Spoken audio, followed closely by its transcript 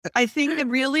I think a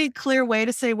really clear way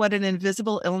to say what an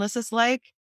invisible illness is like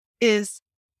is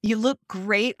you look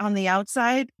great on the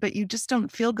outside, but you just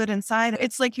don't feel good inside.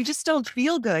 It's like you just don't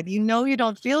feel good. You know you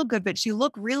don't feel good, but you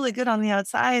look really good on the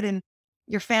outside. And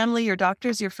your family, your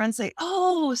doctors, your friends say,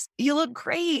 "Oh, you look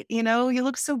great. You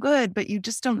look so good," but you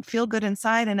just don't feel good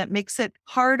inside. And it makes it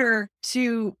harder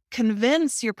to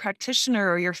convince your practitioner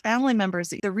or your family members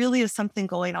that there really is something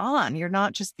going on. You're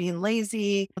not just being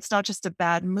lazy. It's not just a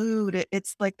bad mood.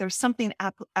 It's like there's something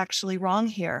actually wrong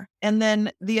here. And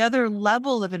then the other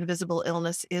level of invisible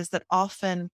illness is that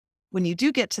often when you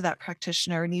do get to that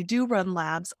practitioner and you do run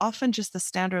labs, often just the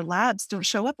standard labs don't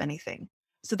show up anything.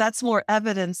 So that's more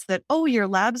evidence that, oh, your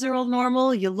labs are all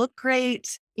normal. You look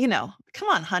great. Come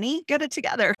on, honey, get it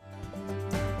together.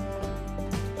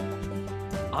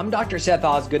 I'm Dr. Seth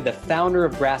Osgood, the founder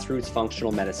of Grassroots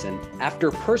Functional Medicine.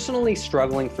 After personally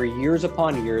struggling for years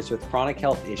upon years with chronic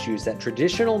health issues that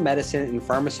traditional medicine and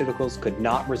pharmaceuticals could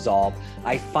not resolve,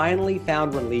 I finally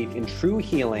found relief in true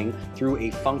healing through a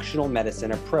functional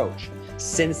medicine approach.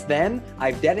 Since then,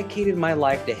 I've dedicated my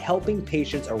life to helping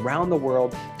patients around the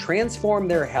world transform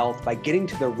their health by getting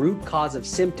to the root cause of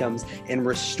symptoms and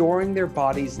restoring their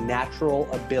body's natural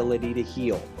ability to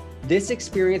heal. This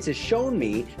experience has shown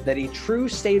me that a true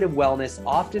state of wellness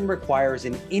often requires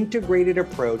an integrated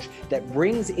approach that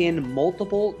brings in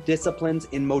multiple disciplines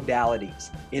and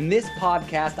modalities. In this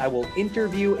podcast, I will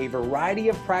interview a variety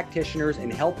of practitioners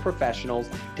and health professionals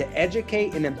to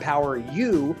educate and empower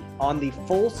you on the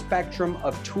full spectrum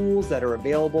of tools that are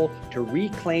available to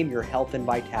reclaim your health and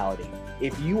vitality.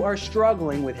 If you are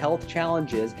struggling with health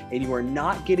challenges and you are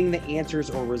not getting the answers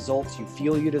or results you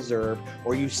feel you deserve,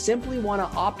 or you simply want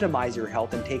to optimize your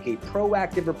health and take a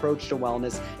proactive approach to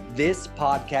wellness, this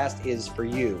podcast is for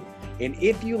you. And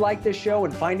if you like this show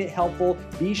and find it helpful,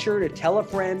 be sure to tell a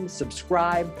friend,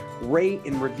 subscribe, rate,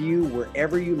 and review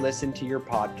wherever you listen to your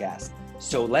podcast.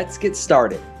 So let's get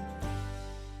started.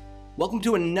 Welcome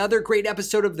to another great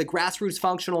episode of the Grassroots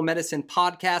Functional Medicine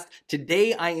Podcast.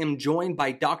 Today, I am joined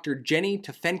by Dr. Jenny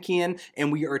Tafenkian,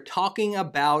 and we are talking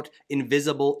about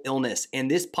invisible illness.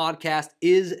 And this podcast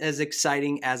is as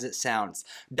exciting as it sounds.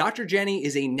 Dr. Jenny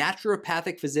is a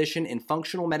naturopathic physician and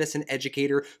functional medicine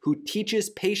educator who teaches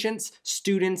patients,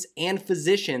 students, and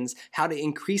physicians how to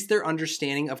increase their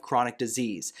understanding of chronic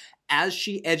disease. As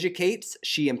she educates,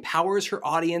 she empowers her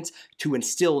audience to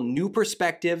instill new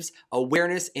perspectives,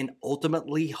 awareness, and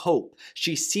ultimately hope.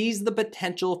 She sees the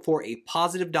potential for a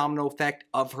positive domino effect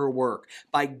of her work.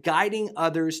 By guiding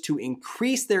others to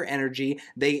increase their energy,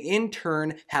 they in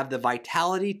turn have the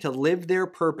vitality to live their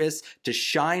purpose, to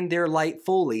shine their light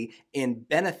fully, and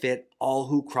benefit all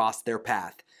who cross their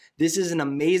path. This is an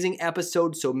amazing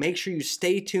episode, so make sure you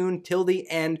stay tuned till the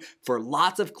end for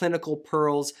lots of clinical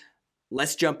pearls.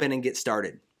 Let's jump in and get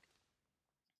started.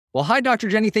 Well, hi, Dr.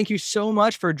 Jenny. Thank you so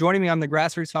much for joining me on the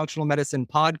Grassroots Functional Medicine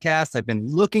Podcast. I've been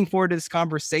looking forward to this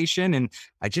conversation, and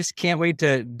I just can't wait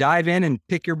to dive in and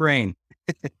pick your brain.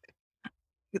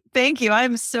 Thank you.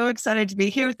 I'm so excited to be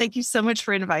here. Thank you so much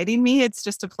for inviting me. It's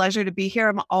just a pleasure to be here.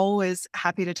 I'm always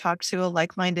happy to talk to a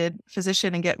like-minded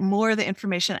physician and get more of the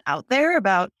information out there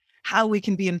about how we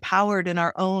can be empowered in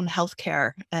our own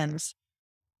healthcare and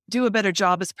do a better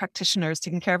job as practitioners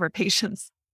taking care of our patients.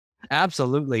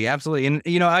 Absolutely. Absolutely. And,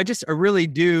 I really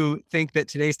do think that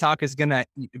today's talk is going to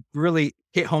really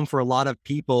hit home for a lot of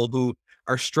people who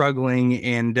are struggling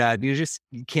and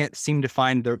you can't seem to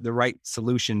find the right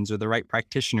solutions or the right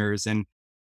practitioners. And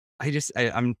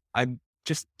I'm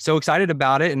just so excited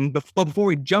about it. And before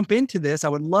we jump into this, I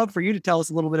would love for you to tell us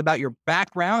a little bit about your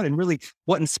background and really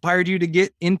what inspired you to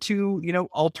get into,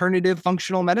 alternative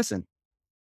functional medicine.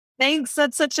 Thanks.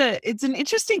 It's an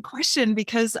interesting question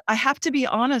because I have to be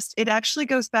honest, it actually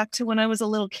goes back to when I was a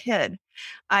little kid.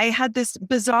 I had this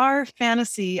bizarre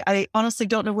fantasy. I honestly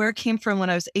don't know where it came from when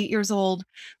I was 8 years old,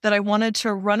 that I wanted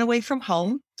to run away from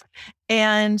home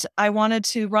and I wanted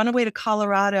to run away to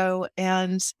Colorado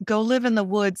and go live in the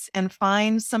woods and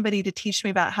find somebody to teach me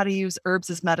about how to use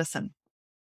herbs as medicine.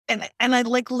 And I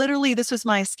literally, this was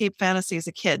my escape fantasy as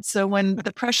a kid. So when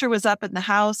the pressure was up in the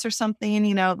house or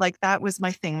something, that was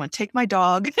my thing. I'm going to take my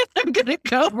dog. I'm going to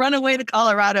go run away to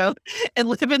Colorado and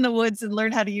live in the woods and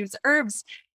learn how to use herbs.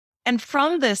 And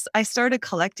from this, I started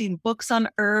collecting books on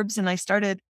herbs and I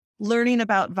started learning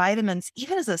about vitamins,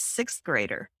 even as a sixth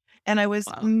grader. And I was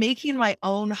making my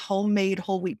own homemade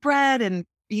whole wheat bread and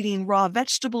eating raw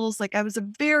vegetables. I was a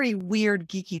very weird,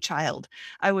 geeky child.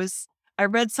 I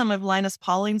read some of Linus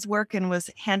Pauling's work and was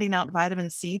handing out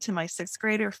vitamin C to my sixth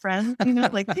grader friend,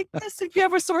 take this if you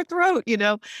have a sore throat,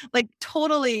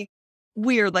 totally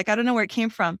weird. I don't know where it came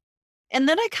from. And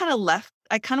then I kind of left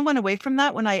I kind of went away from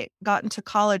that when I got into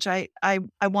college. I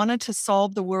wanted to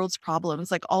solve the world's problems.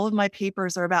 Like all of my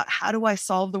papers are about how do I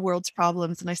solve the world's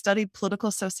problems? And I studied political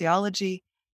sociology.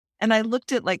 And I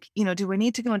looked at like, do I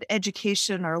need to go into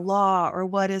education or law or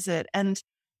what is it? And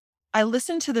I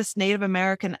listened to this Native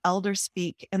American elder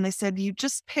speak, and they said, you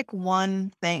just pick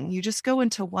one thing. You just go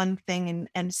into one thing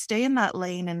and stay in that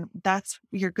lane. And that's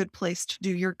your good place to do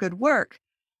your good work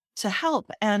to help.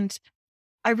 And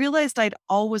I realized I'd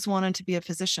always wanted to be a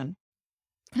physician.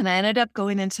 And I ended up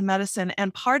going into medicine.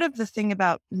 And part of the thing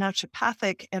about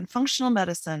naturopathic and functional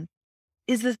medicine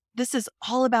is that this is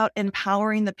all about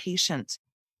empowering the patient.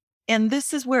 And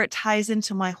this is where it ties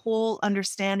into my whole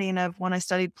understanding of when I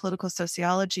studied political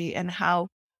sociology and how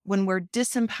when we're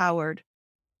disempowered,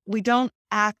 we don't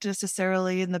act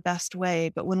necessarily in the best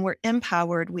way, but when we're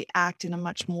empowered, we act in a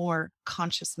much more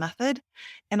conscious method.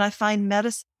 And I find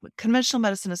conventional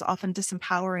medicine is often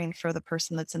disempowering for the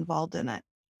person that's involved in it.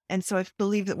 And so I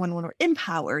believe that when we're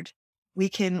empowered, we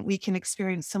can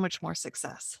experience so much more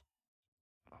success.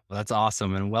 Well, that's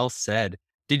awesome and well said.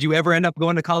 Did you ever end up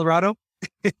going to Colorado?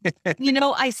 It's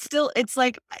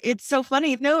so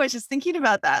funny. No, I was just thinking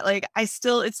about that. Like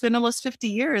it's been almost 50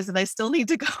 years and I still need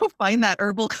to go find that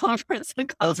herbal conference in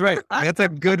That's right. That's a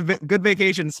good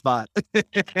vacation spot.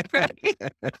 Right.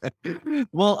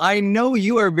 Well, I know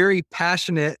you are very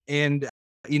passionate and,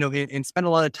 and spend a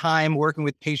lot of time working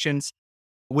with patients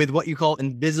with what you call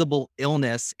invisible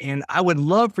illness. And I would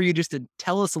love for you just to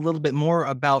tell us a little bit more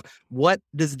about what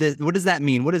does that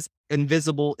mean? What does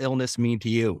invisible illness mean to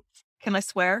you? Can I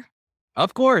swear?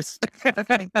 Of course.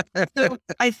 Okay. So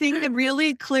I think a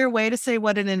really clear way to say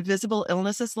what an invisible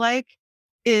illness is like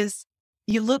is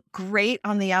you look great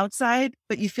on the outside,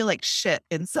 but you feel like shit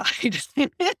inside.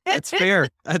 That's fair.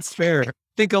 That's fair. I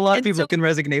think a lot of people can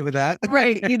resonate with that.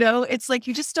 Right. It's like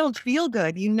you just don't feel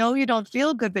good. You don't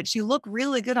feel good, but you look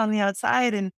really good on the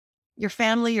outside. And your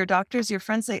family, your doctors, your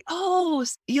friends say, oh,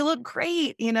 you look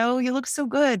great. You look so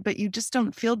good, but you just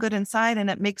don't feel good inside.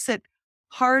 And it makes it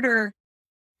harder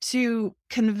to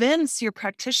convince your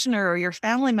practitioner or your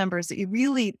family members that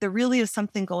there really is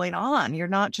something going on. You're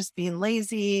not just being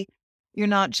lazy. You're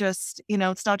not just,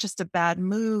 it's not just a bad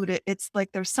mood. It's like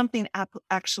there's something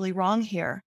actually wrong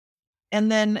here. And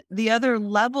then the other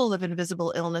level of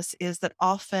invisible illness is that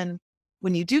often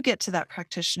when you do get to that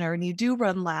practitioner and you do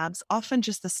run labs, often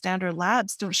just the standard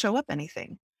labs don't show up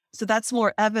anything. So that's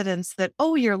more evidence that,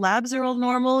 oh, your labs are all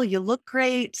normal. You look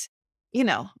great.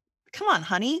 Come on,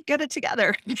 honey, get it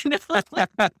together.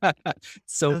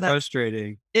 So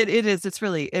frustrating. It is. It's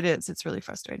really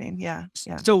frustrating. Yeah.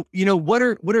 Yeah. So, what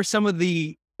are some of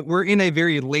we're in a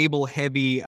very label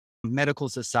heavy medical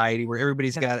society where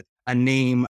everybody's got a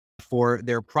name for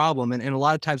their problem. And a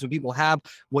lot of times when people have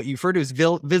what you refer to as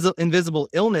invisible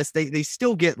illness, they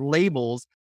still get labels,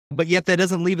 but yet that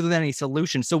doesn't leave them any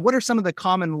solution. So what are some of the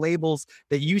common labels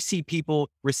that you see people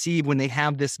receive when they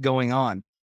have this going on?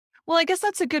 Well, I guess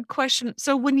that's a good question.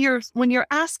 So when you're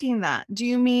asking that, do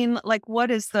you mean like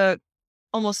what's the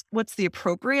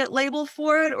appropriate label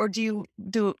for it,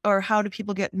 or how do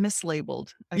people get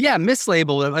mislabeled? Yeah,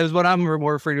 mislabeled is what I'm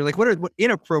more referring to. Like what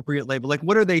inappropriate label? Like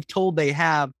what are they told they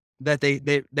have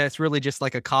that that's really just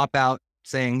like a cop out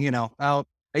saying,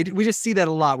 we just see that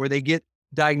a lot where they get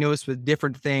diagnosed with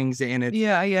different things and it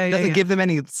doesn't give them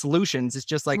any solutions. It's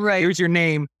just like, here's your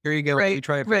name, here you go, you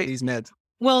try it for these meds.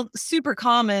 Well, super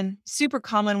common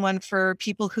one for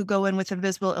people who go in with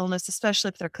invisible illness, especially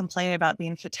if they're complaining about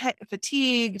being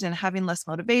fatigued and having less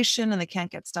motivation and they can't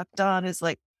get stuff done, is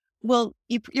like, well,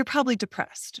 you're probably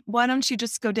depressed. Why don't you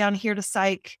just go down here to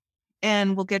psych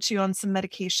and we'll get you on some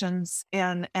medications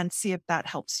and see if that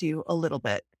helps you a little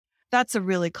bit. That's a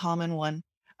really common one.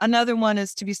 Another one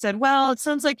is to be said, well, it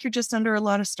sounds like you're just under a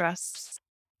lot of stress.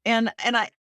 And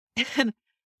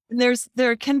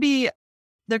there can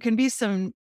be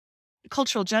some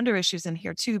cultural gender issues in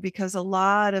here too, because a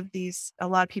lot of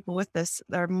people with this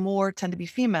tend to be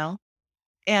female,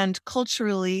 and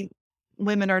culturally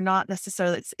women are not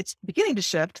necessarily, it's beginning to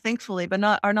shift, thankfully,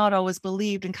 but are not always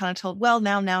believed and kind of told, well,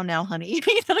 now, honey,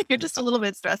 you're just a little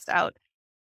bit stressed out.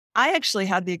 I actually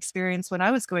had the experience when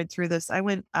I was going through this. I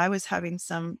was having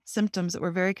some symptoms that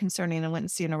were very concerning and went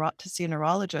to see a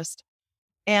neurologist.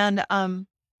 And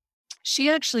she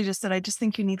actually just said, I just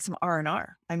think you need some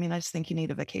R&R. I mean, I just think you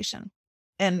need a vacation.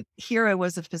 And here I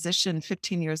was, a physician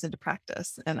 15 years into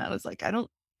practice. And I was like, I don't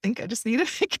think I just need a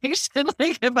vacation.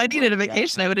 Like if I needed a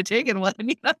vacation, I would have taken one.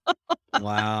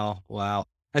 Wow.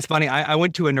 That's funny. I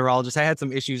went to a neurologist. I had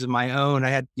some issues of my own. I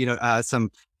had,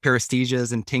 some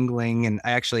paresthesias and tingling, and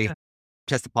I actually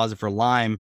tested positive for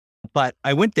Lyme, but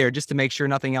I went there just to make sure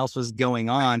nothing else was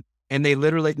going on. And they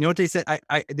literally, you know what they said?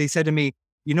 They said to me,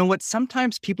 you know what?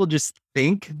 Sometimes people just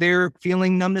think they're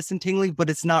feeling numbness and tingling, but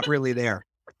it's not really there.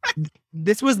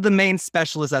 This was the main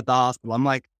specialist at the hospital. I'm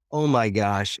like, oh my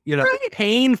gosh, Right.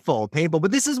 painful, but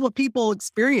this is what people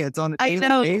experience on a I daily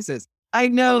know. basis. I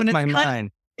know. And My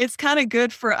mind. it's kind of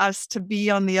good for us to be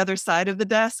on the other side of the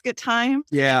desk at times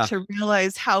Yeah. to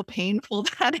realize how painful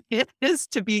that is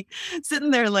to be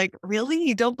sitting there like, really?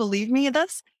 You don't believe me?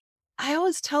 I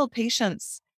always tell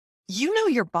patients, you know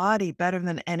your body better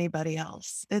than anybody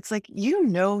else. It's like, you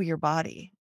know your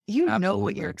body, you know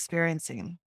what you're Absolutely.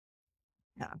 experiencing.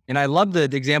 Yeah. And I love the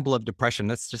example of depression.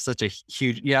 That's just such a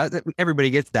huge, everybody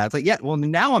gets that. It's like, yeah, well,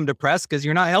 now I'm depressed because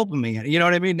you're not helping me. You know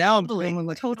what I mean? Now I'm Totally. feeling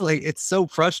like, Totally. it's so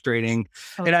frustrating.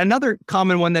 And Totally. another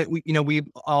common one that we've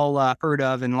all heard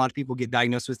of, and a lot of people get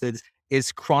diagnosed with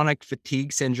is chronic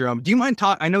fatigue syndrome. Do you mind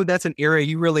I know that's an area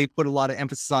you really put a lot of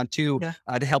emphasis on too, Yeah.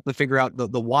 to help them figure out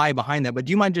the why behind that. But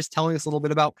do you mind just telling us a little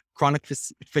bit about chronic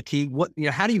fatigue?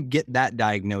 How do you get that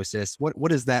diagnosis? What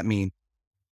does that mean?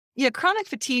 Yeah, chronic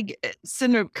fatigue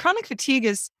syndrome. Chronic fatigue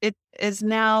is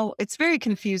now, it's very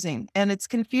confusing, and it's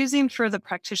confusing for the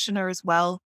practitioner as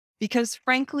well, because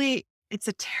frankly, it's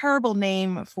a terrible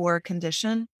name for a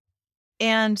condition.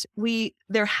 And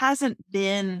there hasn't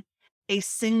been a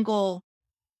single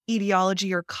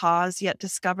etiology or cause yet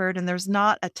discovered, and there's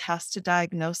not a test to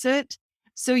diagnose it.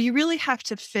 So you really have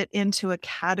to fit into a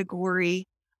category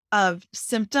of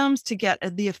symptoms to get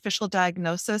the official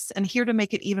diagnosis. And here to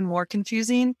make it even more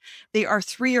confusing, they are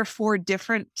 3 or 4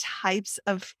 different types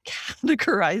of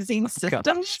categorizing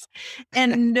symptoms.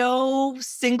 And no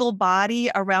single body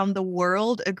around the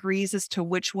world agrees as to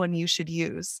which one you should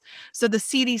use. So the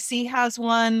CDC has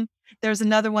one, there's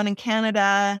another one in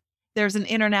Canada, there's an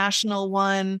international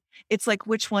one. It's like,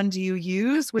 which one do you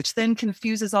use? Which then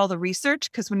confuses all the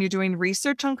research, because when you're doing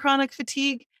research on chronic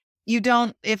fatigue,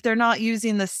 if they're not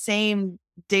using the same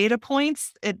data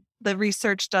points, the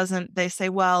research doesn't, they say,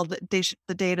 well, the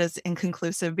data is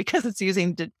inconclusive because it's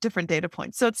using different data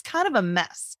points. So it's kind of a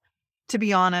mess, to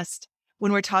be honest,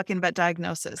 when we're talking about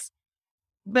diagnosis.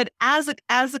 But as a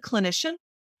clinician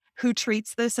who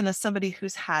treats this and as somebody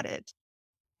who's had it,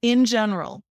 in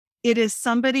general, it is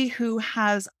somebody who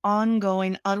has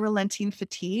ongoing, unrelenting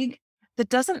fatigue that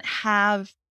doesn't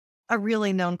have a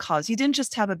really known cause. You didn't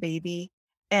just have a baby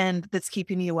and that's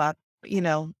keeping you up,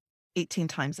 18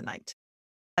 times a night.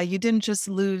 You didn't just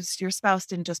your spouse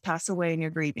didn't just pass away and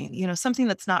you're grieving, something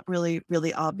that's not really,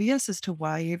 really obvious as to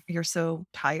why you're so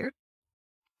tired.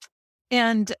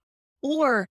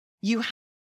 Or you have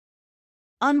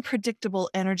unpredictable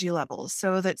energy levels.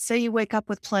 So that, say you wake up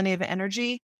with plenty of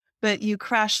energy, but you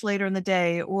crash later in the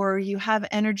day, or you have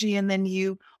energy and then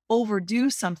you overdo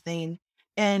something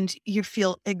and you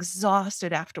feel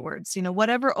exhausted afterwards,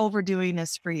 whatever overdoing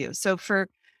is for you. So for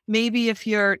maybe if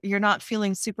you're not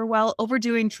feeling super well,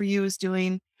 overdoing for you is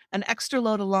doing an extra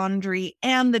load of laundry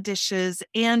and the dishes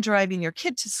and driving your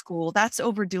kid to school. That's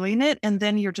overdoing it. And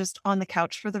then you're just on the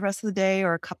couch for the rest of the day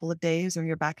or a couple of days, or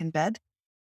you're back in bed.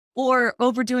 Or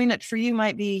overdoing it for you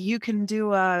might be you can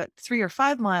do a 3 or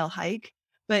 5 mile hike,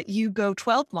 but you go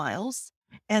 12 miles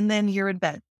and then you're in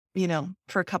bed,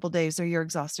 for a couple of days, or you're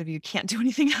exhausted. You can't do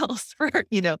anything else for,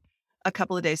 a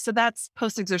couple of days. So that's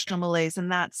post-exertional malaise. And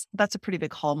that's a pretty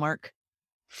big hallmark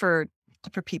for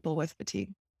people with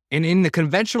fatigue. And in the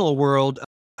conventional world,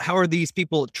 how are these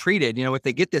people treated? If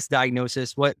they get this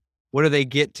diagnosis, what do they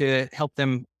get to help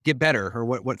them get better, or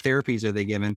what therapies are they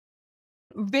given?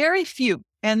 Very few.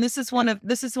 And this is one of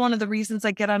the reasons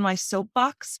I get on my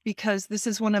soapbox, because this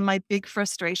is one of my big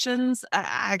frustrations.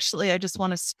 I just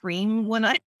want to scream when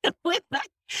I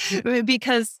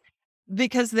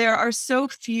because there are so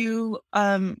few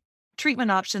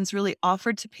treatment options really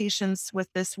offered to patients with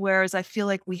this, whereas I feel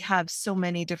like we have so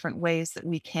many different ways that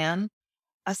we can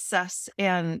assess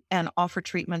and offer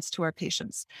treatments to our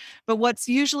patients. But what's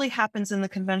usually happens in the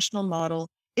conventional model,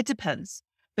 it depends.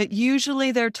 But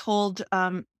usually they're told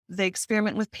they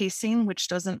experiment with pacing, which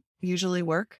doesn't usually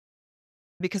work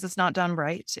because it's not done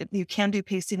right. You can do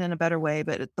pacing in a better way,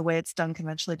 but the way it's done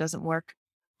conventionally doesn't work.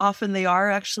 Often they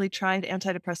are actually tried,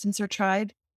 antidepressants are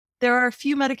tried. There are a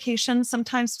few medications.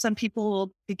 Sometimes some people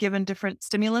will be given different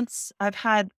stimulants. I've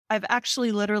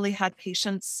actually literally had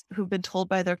patients who've been told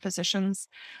by their physicians,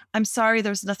 I'm sorry,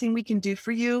 there's nothing we can do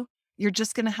for you. You're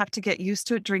just going to have to get used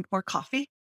to it, drink more coffee.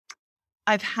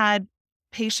 I've had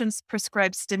patients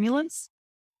prescribed stimulants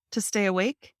to stay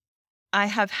awake. I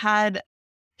have had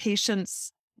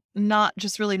patients not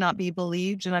be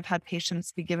believed, and I've had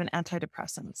patients be given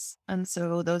antidepressants. And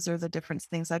so those are the different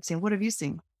things I've seen. What have you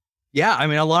seen? Yeah, I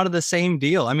mean, a lot of the same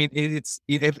deal. I mean,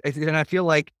 and I feel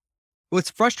like what's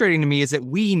frustrating to me is that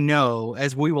we know,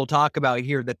 as we will talk about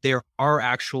here, that there are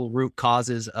actual root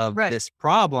causes of Right. this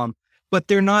problem, but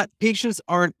patients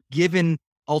aren't given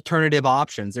alternative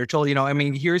options. They're told, I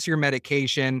mean, here's your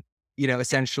medication,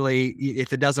 essentially,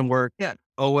 if it doesn't work, Yeah.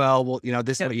 oh, well,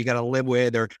 this is Yeah. what you got to live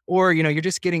with, or, you're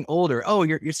just getting older. Oh,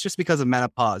 it's just because of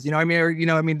menopause,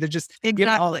 they're just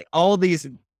Exactly. all these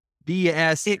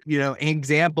BS,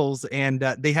 examples, and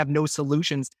they have no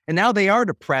solutions. And now they are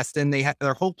depressed and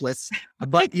they're hopeless.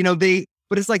 But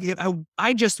but it's like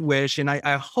I just wish, and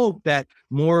I hope that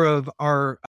more of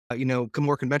our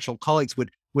more conventional colleagues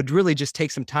would really just take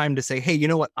some time to say, hey, you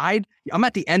know what, I'm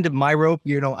at the end of my rope.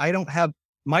 I don't have,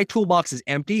 my toolbox is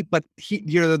empty, but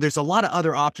there's a lot of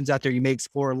other options out there you may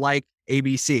explore, like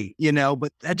ABC,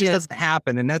 but that just doesn't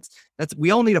happen. And that's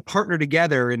we all need to partner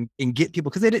together and get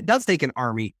people, because it does take an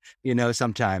army,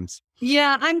 sometimes.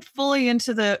 Yeah, I'm fully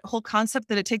into the whole concept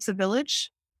that it takes a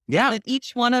village. Yeah. That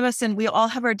each one of us, and we all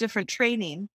have our different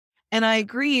training. And I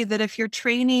agree that if your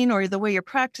training or the way your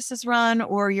practice is run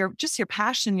or your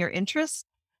passion, your interest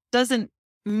doesn't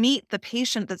meet the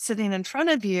patient that's sitting in front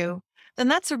of you, then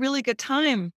that's a really good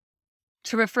time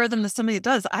to refer them to somebody that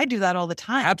does. I do that all the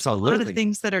time. Absolutely. A lot of the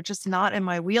things that are just not in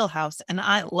my wheelhouse. And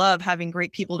I love having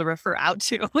great people to refer out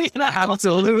to.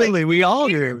 Absolutely. We all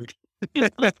do.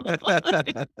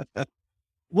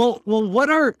 Well, what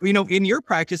are, in your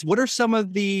practice, what are some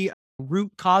of the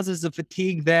root causes of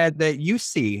fatigue that you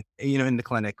see, in the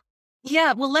clinic?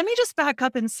 Yeah. Well, let me just back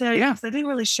up and say, Yeah. 'cause I didn't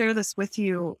really share this with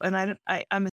you. And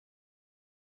I'm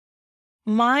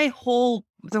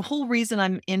the whole reason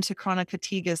I'm into chronic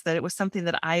fatigue is that it was something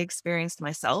that I experienced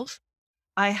myself.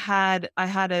 I had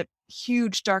a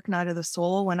huge dark night of the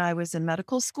soul when I was in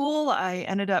medical school. I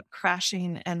ended up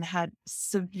crashing and had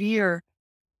severe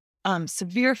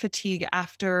fatigue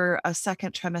after a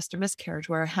second trimester miscarriage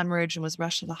where a hemorrhage, and was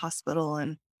rushed to the hospital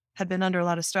and had been under a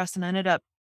lot of stress, and I ended up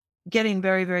getting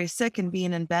very, very sick and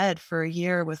being in bed for a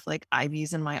year with like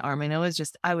IVs in my arm. And I was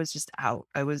just out.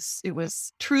 It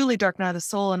was truly dark night of the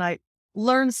soul. And I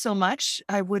learned so much.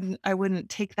 I wouldn't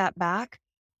take that back.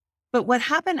 But what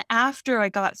happened after I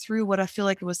got through what I feel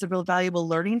like was the real valuable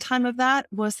learning time of that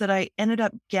was that I ended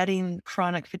up getting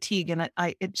chronic fatigue, and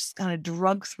it just kind of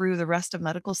drug through the rest of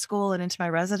medical school and into my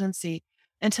residency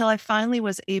until I finally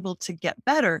was able to get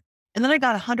better. And then I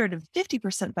got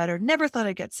 150% better. Never thought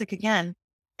I'd get sick again.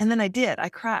 And then I did. I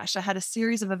crashed. I had a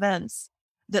series of events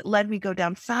that led me go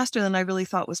down faster than I really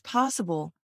thought was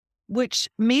possible, which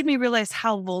made me realize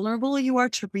how vulnerable you are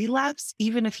to relapse.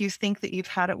 Even if you think that you've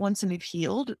had it once and you've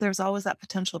healed, there's always that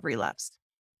potential of relapse.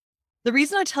 The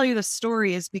reason I tell you this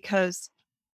story is because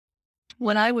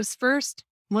when I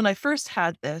first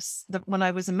had this, when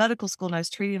I was in medical school and I was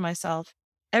treating myself,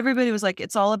 everybody was like,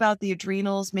 it's all about the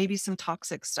adrenals, maybe some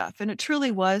toxic stuff. And it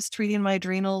truly was treating my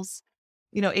adrenals,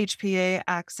 HPA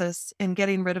axis, and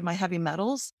getting rid of my heavy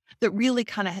metals that really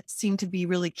kind of seemed to be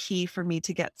really key for me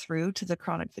to get through to the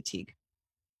chronic fatigue.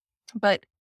 But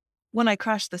when I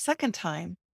crashed the second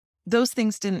time, those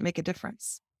things didn't make a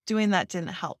difference. Doing that didn't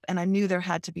help. And I knew there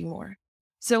had to be more.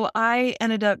 So I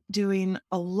ended up doing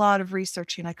a lot of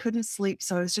researching. I couldn't sleep.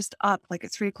 So I was just up like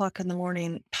at 3 o'clock in the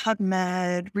morning,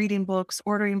 PubMed, reading books,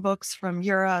 ordering books from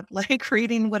Europe, like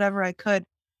reading whatever I could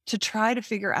to try to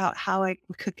figure out how I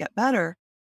could get better.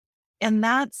 And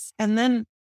then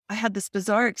I had this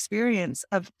bizarre experience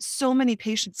of so many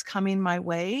patients coming my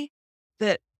way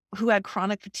who had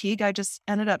chronic fatigue. I just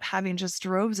ended up having just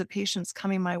droves of patients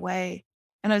coming my way.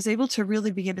 And I was able to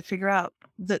really begin to figure out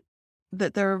that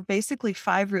there are basically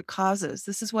 5 root causes.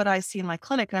 This is what I see in my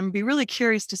clinic. And I'm gonna be really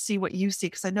curious to see what you see,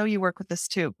 because I know you work with this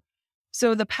too.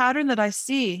 So the pattern that I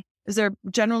see is there are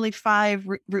generally 5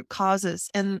 root causes.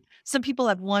 And some people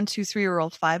have 1, 2, 3, or all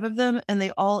 5 of them, and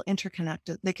they all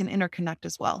interconnect. They can interconnect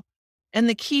as well. And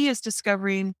the key is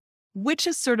discovering which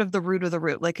is sort of the root of the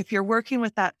root. Like if you're working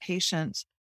with that patient,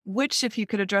 which, if you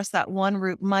could address that one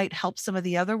root, might help some of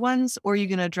the other ones, or you're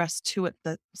going to address 2 at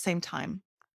the same time.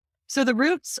 So the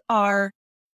roots are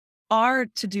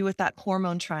to do with that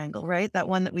hormone triangle, right? That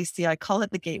one that we see. I call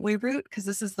it the gateway root because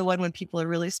this is the one when people are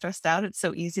really stressed out. It's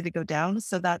so easy to go down.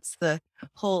 So that's the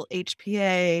whole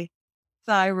HPA,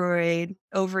 thyroid,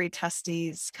 ovary,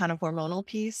 testes kind of hormonal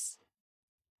piece.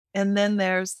 And then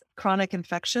there's chronic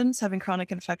infections, having chronic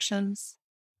infections,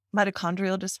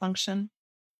 mitochondrial dysfunction,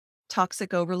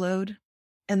 toxic overload,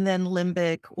 and then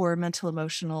limbic or mental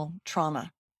emotional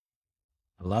trauma.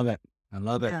 I love it.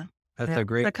 Yeah. That's a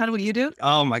great. Is that kind of what you do?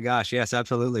 Oh my gosh. Yes,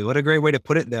 absolutely. What a great way to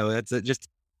put it though. It just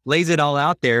lays it all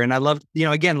out there. And I love,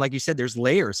 again, like you said, there's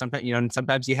layers. Sometimes, and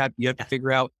sometimes you have to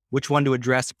figure out which one to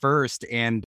address first.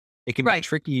 And it can be Right.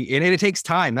 tricky, and it takes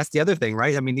time. That's the other thing,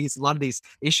 right? I mean, a lot of these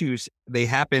issues, they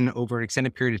happen over an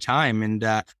extended period of time, and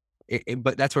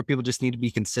but that's where people just need to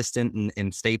be consistent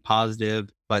and stay positive.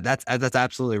 But that's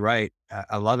absolutely right.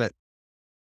 I love it.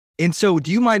 And so, do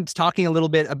you mind talking a little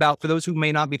bit about, for those who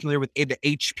may not be familiar with the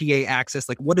HPA axis,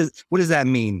 like what does that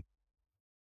mean?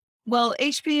 Well,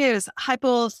 HPA is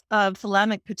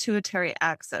hypothalamic pituitary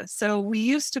axis. So we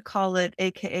used to call it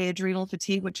AKA adrenal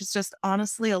fatigue, which is just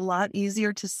honestly a lot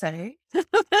easier to say than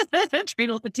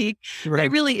adrenal fatigue. But it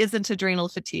Right. really isn't adrenal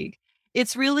fatigue.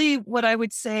 It's really what I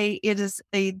would say it is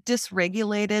a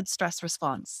dysregulated stress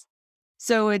response.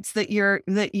 So it's that your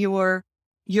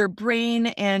brain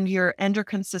and your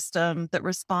endocrine system that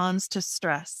responds to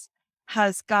stress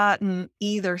has gotten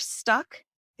either stuck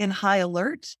in high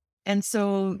alert. And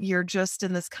so you're just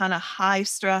in this kind of high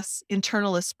stress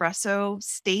internal espresso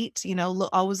state,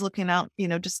 always looking out,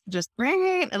 just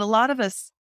and a lot of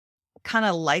us kind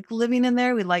of like living in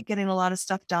there. We like getting a lot of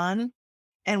stuff done.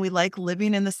 And we like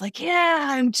living in this, like, yeah,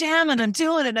 I'm jamming, I'm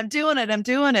doing it, I'm doing it, I'm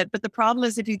doing it. But the problem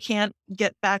is if you can't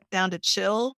get back down to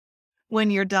chill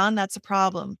when you're done, that's a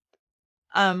problem.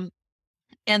 Um,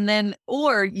 and then,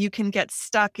 or you can get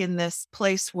stuck in this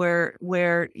place where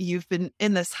you've been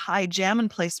in this high jamming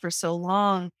place for so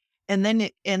long. And then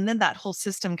that whole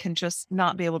system can just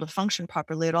not be able to function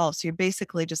properly at all. So you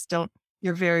basically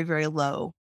you're very, very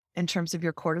low in terms of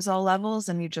your cortisol levels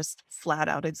and you just flat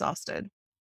out exhausted.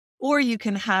 Or you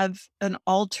can have an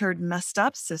altered, messed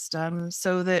up system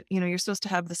so that, you're supposed to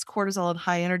have this cortisol and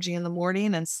high energy in the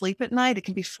morning and sleep at night. It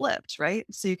can be flipped, right?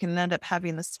 So you can end up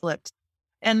having this flipped.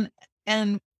 And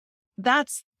and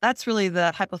that's really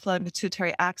the hypothalamic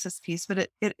pituitary axis piece, but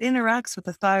it interacts with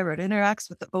the thyroid, interacts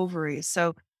with the ovaries.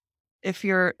 So if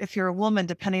you're a woman,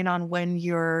 depending on when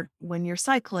you're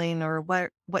cycling or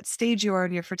what stage you are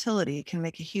in your fertility, it can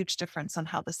make a huge difference on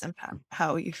how this impact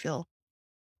how you feel.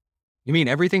 You mean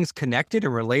everything's connected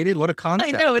and related? What a I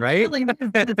concept, know it's right? really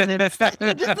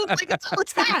it just looks like it's all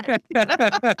it's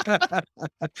that.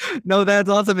 No, that's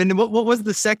awesome. And what was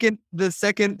the second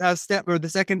step, or the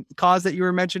second cause that you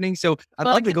were mentioning? So I'd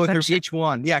love Chronic to go through infection. each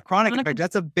one. Yeah, chronic Chronic infection.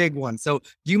 That's a big one. So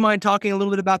do you mind talking a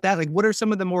little bit about that? Like, what are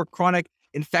some of the more chronic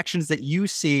infections that you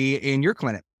see in your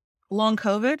clinic? Long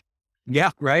COVID.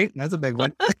 Yeah, right. That's a big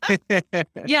one.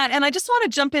 Yeah, and I just want to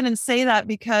jump in and say that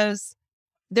because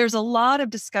there's a lot of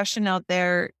discussion out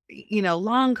there,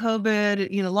 long COVID,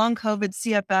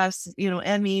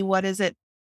 CFS, ME, what is it?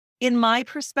 In my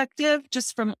perspective,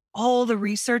 just from all the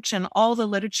research and all the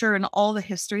literature and all the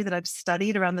history that I've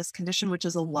studied around this condition, which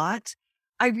is a lot,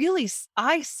 I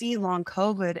see long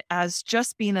COVID as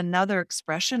just being another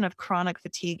expression of chronic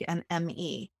fatigue and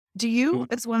ME. Do you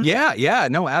as well? Yeah,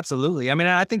 no, absolutely. I mean,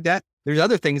 I think that there's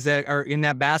other things that are in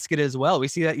that basket as well. We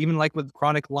see that even like with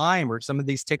chronic Lyme or some of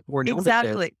these tick-borne illnesses,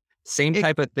 Exactly. same It-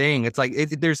 type of thing. It's like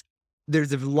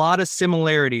there's a lot of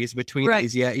similarities between Right.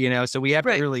 these. Yeah, so we have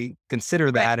Right. to really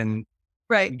consider that and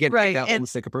Right. take Right. that And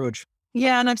holistic approach.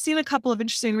 yeah, and I've seen a couple of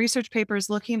interesting research papers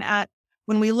looking at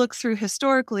when we look through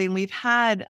historically, and we've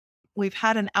had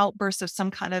an outburst of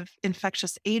some kind of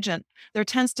infectious agent, there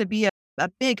tends to be a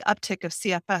big uptick of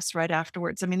CFS right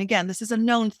afterwards. I mean, again, this is a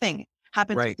known thing.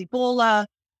 Happens Right. with Ebola,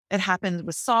 it happened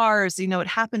with SARS, it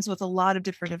happens with a lot of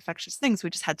different infectious things. We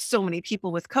just had so many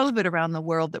people with COVID around the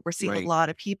world that we're seeing Right. a lot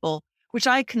of people, which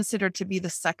I consider to be the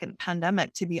second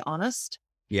pandemic, to be honest.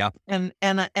 Yeah. And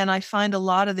I find a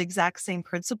lot of the exact same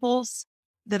principles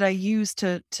that I use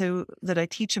that I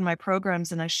teach in my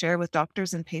programs and I share with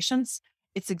doctors and patients.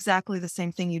 It's exactly the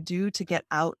same thing you do to get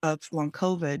out of long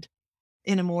COVID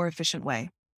in a more efficient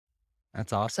way.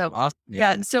 That's awesome. So Awesome.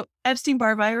 yeah, so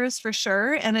Epstein-Barr virus for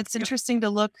sure. And it's interesting to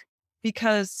look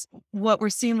because what we're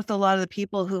seeing with a lot of the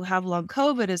people who have long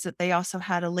COVID is that they also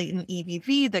had a latent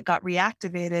EBV that got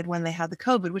reactivated when they had the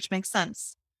COVID, which makes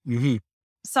sense. Mhm.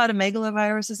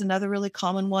 Cytomegalovirus is another really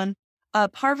common one.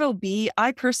 Parvo B,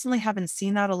 I personally haven't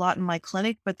seen that a lot in my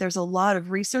clinic, but there's a lot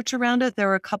of research around it. There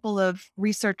are a couple of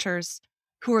researchers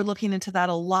who are looking into that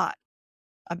a lot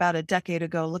about a decade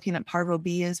ago, looking at Parvo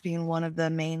B as being one of the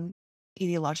main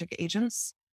etiologic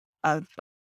agents of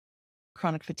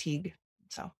chronic fatigue.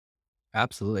 So,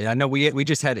 Absolutely. I know we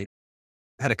just had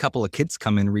a couple of kids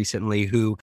come in recently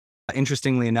who,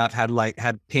 interestingly enough, had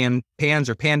pans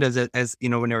or pandas as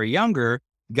when they were younger,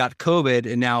 got COVID,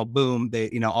 and now boom, they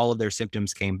all of their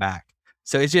symptoms came back.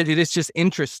 So it is just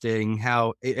interesting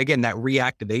how, again, that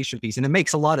reactivation piece, and it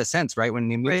makes a lot of sense, right? When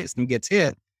the immune Right. system gets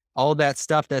hit, all that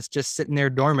stuff that's just sitting there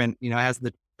dormant, has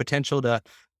the potential to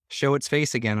show its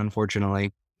face again,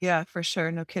 unfortunately. yeah, for sure.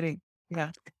 No kidding.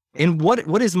 Yeah. And what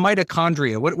is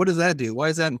mitochondria? What does that do? Why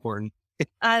is that important?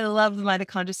 I love the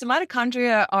mitochondria. So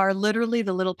mitochondria are literally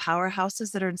the little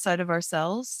powerhouses that are inside of our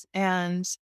cells. And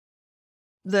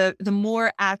the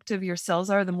more active your cells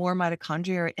are, the more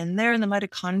mitochondria are in there. And the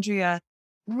mitochondria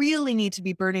really need to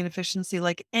be burning efficiency.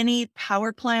 Like any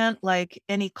power plant, like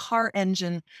any car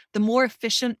engine, the more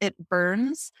efficient it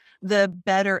burns, the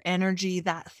better energy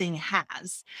that thing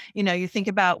has. You think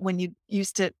about when you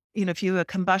used to, if you have a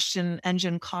combustion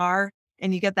engine car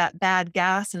and you get that bad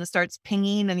gas and it starts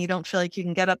pinging and you don't feel like you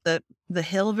can get up the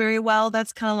hill very well.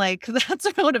 That's kind of like, that's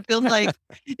what it feels like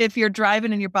if you're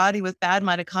driving in your body with bad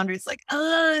mitochondria. It's like,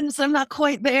 so I'm not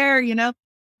quite there.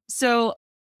 So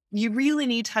you really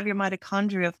need to have your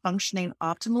mitochondria functioning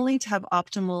optimally to have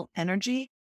optimal energy.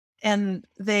 And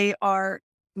they are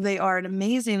an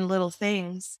amazing little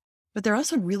things, but they're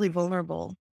also really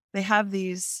vulnerable. They have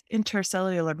these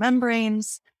intercellular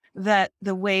membranes that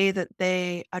the way that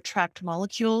they attract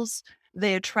molecules,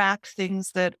 they attract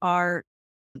things like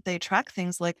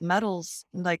metals,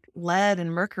 like lead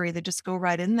and mercury. They just go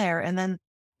right in there. And then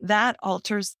that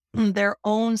alters their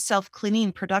own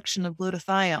self-cleaning production of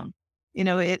glutathione.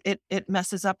 It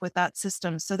messes up with that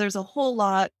system. So there's a whole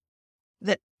lot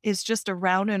that is just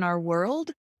around in our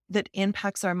world that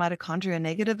impacts our mitochondria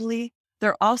negatively.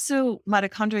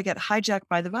 Mitochondria get hijacked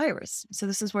by the virus. So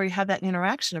this is where you have that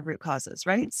interaction of root causes,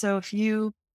 right? So if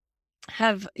you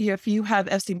have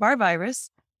Epstein-Barr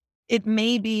virus, it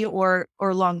may be, or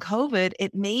long COVID,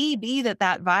 it may be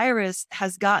that virus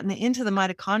has gotten into the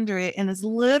mitochondria and is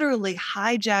literally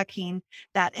hijacking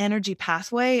that energy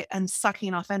pathway and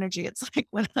sucking off energy. It's like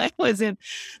when I was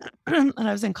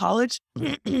in college,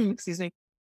 excuse me,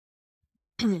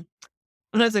 when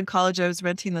I was in college, I was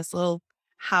renting this little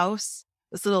house,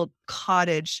 this little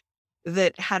cottage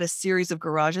that had a series of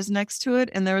garages next to it.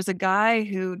 And there was a guy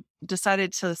who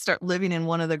decided to start living in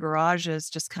one of the garages,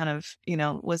 just kind of,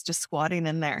 was just squatting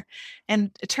in there.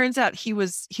 And it turns out he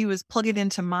was plugging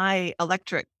into my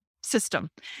electric system.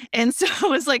 And so it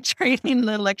was like draining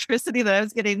the electricity that I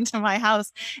was getting into my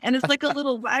house. And it's like a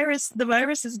little virus. The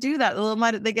viruses do that.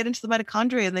 They get into the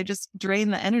mitochondria and they just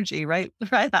drain the energy right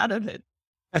out of it.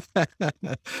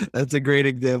 That's a great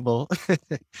example.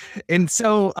 And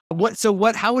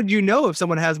how would you know if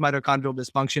someone has mitochondrial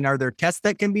dysfunction? Are there tests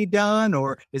that can be done,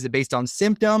 or is it based on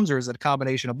symptoms, or is it a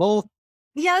combination of both?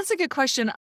 Yeah, that's a good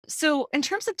question. So in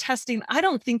terms of testing, I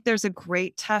don't think there's a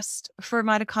great test for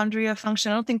mitochondria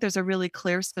function. I don't think there's a really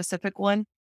clear specific one.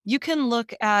 You can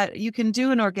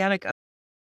do an organic,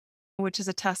 which is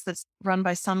a test that's run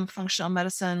by some functional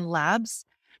medicine labs.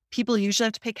 People usually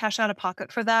have to pay cash out of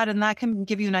pocket for that, and that can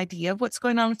give you an idea of what's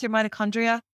going on with your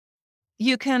mitochondria.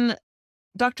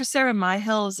 Dr. Sarah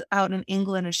Myhill's out in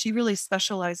England, and she really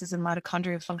specializes in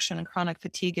mitochondria function and chronic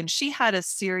fatigue. And she had a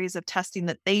series of testing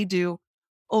that they do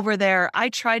over there. I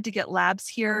tried to get labs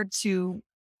here to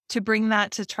bring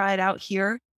that, to try it out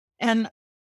here. And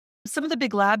some of the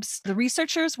big labs, the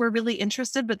researchers were really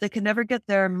interested, but they could never get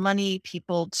their money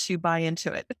people to buy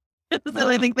into it. So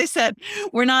I think they said,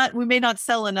 we may not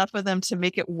sell enough of them to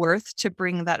make it worth to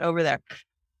bring that over there.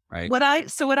 Right. What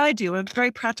I do, I'm a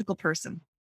very practical person.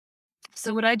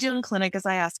 So what I do in clinic is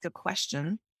I ask a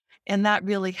question, and that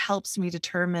really helps me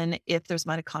determine if there's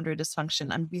mitochondrial dysfunction.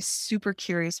 I'm be super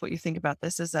curious what you think about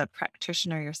this as a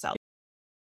practitioner yourself.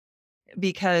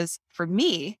 Because for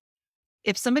me,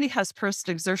 if somebody has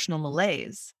post-exertional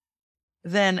malaise,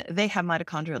 then they have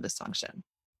mitochondrial dysfunction.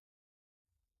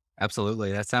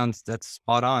 Absolutely. That's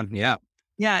spot on. Yeah.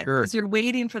 Yeah, Sure. because you're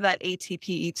waiting for that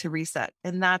ATPE to reset.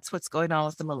 And that's what's going on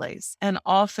with the malaise. And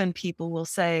often people will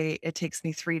say, it takes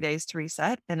me 3 days to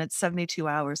reset, and it's 72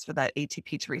 hours for that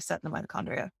ATP to reset in the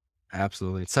mitochondria.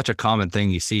 Absolutely. It's such a common thing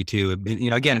you see too.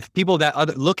 Again, people that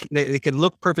they can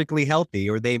look perfectly healthy,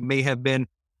 or they may have been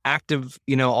active,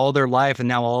 all their life, and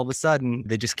now all of a sudden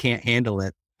they just can't handle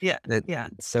it. Yeah.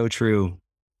 It's so true.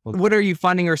 Well, what are you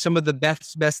finding are some of the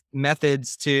best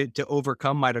methods to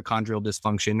overcome mitochondrial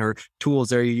dysfunction, or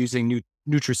tools? Are you using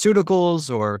nutraceuticals,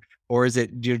 or is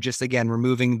it just, again,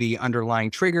 removing the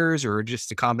underlying triggers, or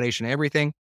just a combination of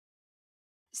everything?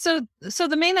 So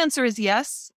the main answer is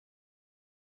yes.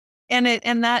 And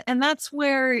that's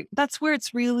where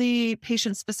it's really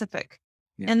patient specific.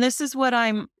 Yeah. And this is when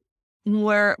I'm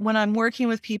working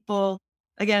with people,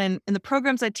 again, in the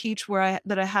programs I teach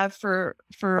that I have for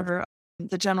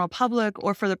the general public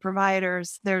or for the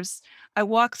providers, I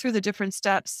walk through the different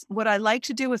steps. What I like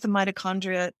to do with the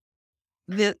mitochondria,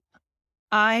 that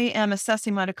I am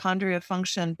assessing mitochondria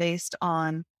function based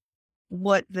on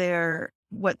what they're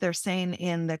saying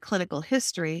in the clinical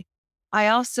history. I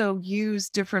also use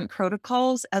different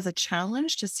protocols as a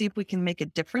challenge to see if we can make a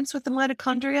difference with the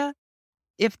mitochondria.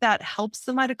 If that helps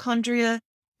the mitochondria,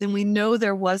 then we know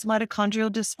there was mitochondrial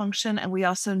dysfunction. And we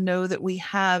also know that we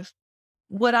have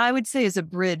what I would say is a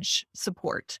bridge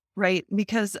support, right?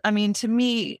 Because I mean, to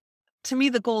me,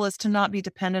 the goal is to not be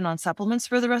dependent on supplements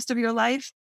for the rest of your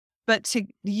life, but to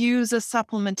use a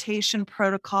supplementation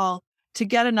protocol to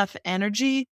get enough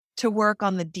energy to work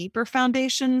on the deeper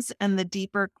foundations and the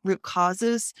deeper root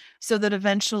causes so that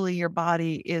eventually your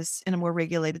body is in a more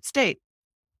regulated state.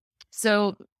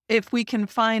 So if we can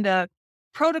find a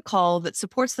protocol that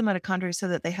supports the mitochondria so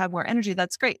that they have more energy,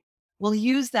 that's great. We'll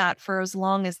use that for as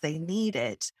long as they need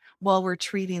it while we're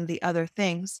treating the other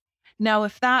things. Now,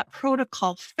 if that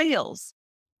protocol fails,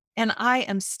 and I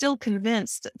am still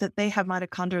convinced that they have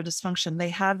mitochondrial dysfunction, they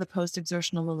have the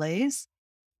post-exertional malaise,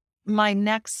 my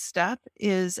next step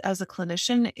is, as a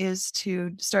clinician, is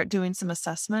to start doing some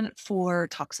assessment for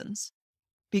toxins,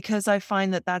 because I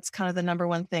find that that's kind of the number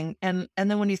one thing. And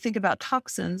then when you think about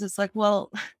toxins, it's like,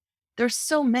 well, there's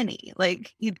so many,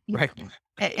 like Right.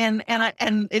 and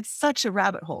it's such a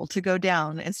rabbit hole to go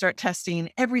down and start testing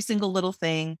every single little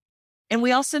thing. And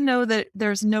we also know that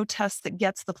there's no test that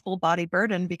gets the full body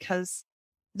burden, because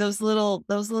those little,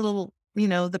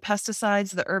 the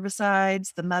pesticides, the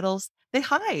herbicides, the metals, they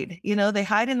hide, they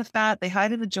hide in the fat, they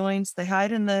hide in the joints, they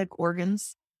hide in the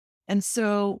organs. And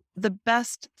so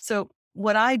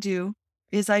what I do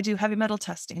is I do heavy metal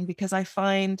testing, because I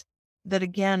find that,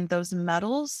 again, those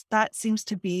metals, that seems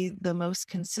to be the most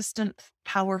consistent,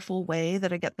 powerful way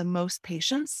that I get the most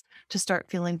patients to start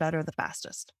feeling better the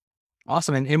fastest.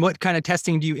 Awesome. And what kind of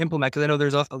testing do you implement? Because I know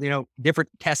there's different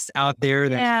tests out there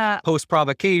that Yeah, post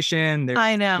provocation.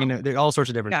 I know. There are all sorts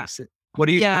of different Yeah. things. What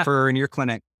do you Yeah. prefer in your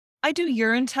clinic? I do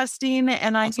urine testing,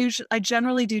 and Awesome. I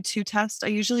generally do two tests. I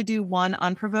usually do one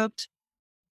unprovoked,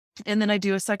 and then I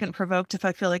do a second provoked if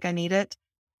I feel like I need it.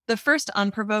 The first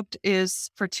unprovoked is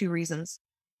for two reasons.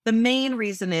 The main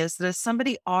reason is that if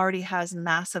somebody already has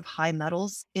massive high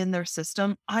metals in their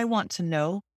system, I want to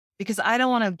know, because I don't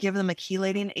want to give them a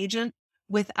chelating agent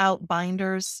without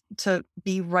binders to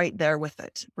be right there with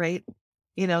it, right?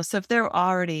 So if they're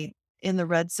already in the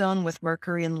red zone with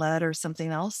mercury and lead or something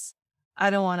else, I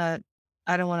don't want to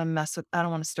I don't want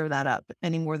to stir that up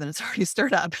any more than it's already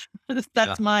stirred up. Yeah,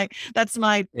 That's my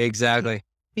exactly.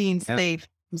 being Yeah. safe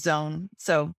zone.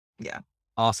 So yeah.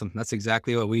 Awesome. That's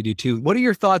exactly what we do too. What are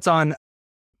your thoughts on,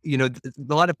 a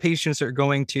lot of patients are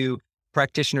going to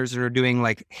practitioners that are doing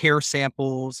like hair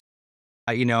samples.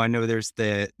 I know there's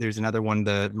another one,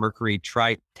 the mercury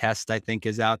trite test, I think,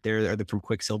 is out there, or the from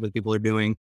Quicksilver that people are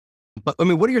doing. But I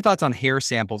mean, what are your thoughts on hair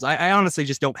samples? I honestly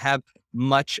just don't have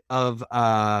much of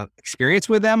experience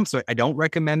with them, so I don't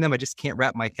recommend them. I just can't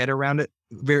wrap my head around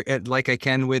it like I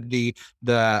can with the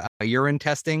urine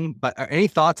testing. But any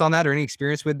thoughts on that, or any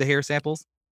experience with the hair samples?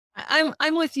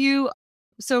 I'm with you.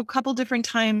 So a couple different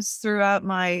times throughout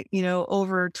my,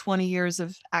 over 20 years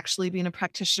of actually being a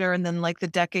practitioner, and then like the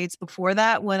decades before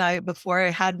that, before I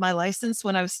had my license,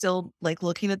 when I was still like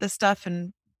looking at this stuff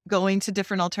and going to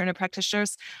different alternative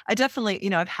practitioners, I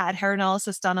definitely, I've had hair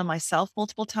analysis done on myself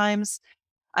multiple times.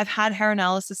 I've had hair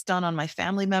analysis done on my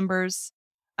family members.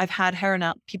 I've had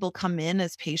people come in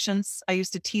as patients. I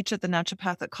used to teach at the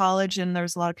naturopathic college, and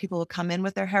there's a lot of people who come in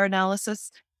with their hair analysis.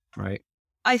 Right.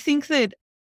 I think that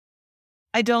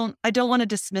I don't want to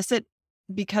dismiss it,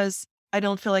 because I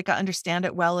don't feel like I understand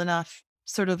it well enough,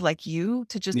 sort of like you,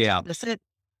 to just Yeah. dismiss it.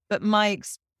 But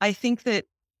I think that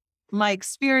my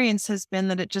experience has been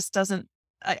that it just doesn't,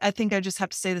 I think I just have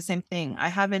to say the same thing. I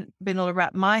haven't been able to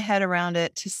wrap my head around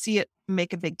it to see it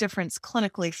make a big difference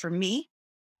clinically for me.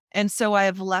 And so I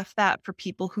have left that for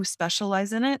people who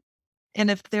specialize in it. And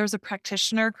if there's a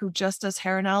practitioner who just does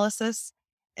hair analysis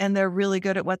and they're really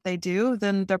good at what they do,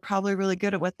 then they're probably really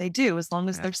good at what they do, as long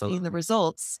as they're seeing the Absolutely.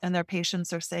 results and their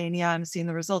patients are saying, yeah, I'm seeing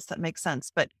the results. That makes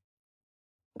sense. But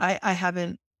I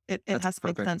haven't, it That's has to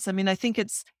make perfect. sense. I mean, I think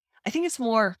it's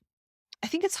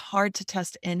hard to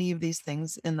test any of these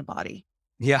things in the body,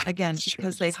 Yeah. again, Sure.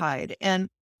 because they hide. And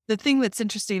the thing that's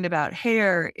interesting about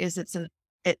hair is it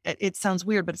sounds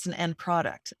weird, but it's an end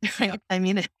product, right? I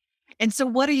mean, and so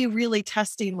what are you really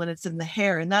testing when it's in the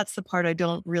hair? And that's the part I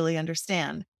don't really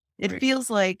understand. It Right. feels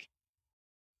like,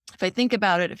 if I think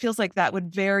about it, it feels like that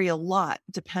would vary a lot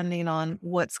depending on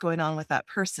what's going on with that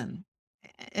person.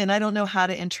 And I don't know how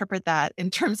to interpret that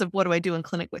in terms of what do I do in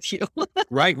clinic with you.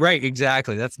 Right.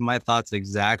 Exactly. That's my thoughts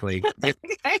exactly.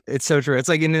 It's so true. It's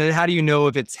like, and then how do you know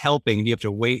if it's helping? Do you have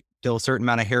to wait till a certain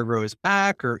amount of hair grows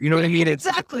back, or you know what I mean? It's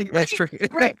exactly that's right. tricky.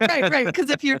 Right. Because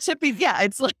if you're tipping, yeah,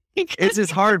 it's like It's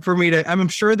just hard for me to, I'm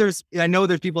sure I know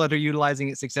there's people that are utilizing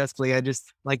it successfully. I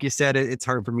just, like you said, it's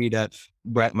hard for me to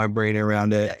wrap my brain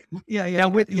around it. yeah. Now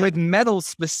with metals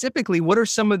specifically, what are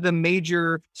some of the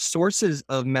major sources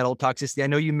of metal toxicity? I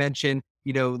know you mentioned,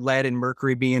 lead and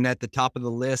mercury being at the top of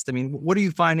the list. I mean, what are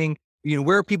you finding,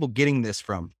 where are people getting this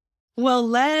from? Well,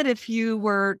 lead, if you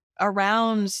were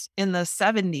around in the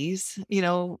 70s,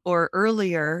 or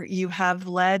earlier, you have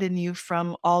lead in you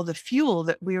from all the fuel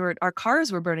that our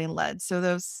cars were burning lead. So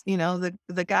those,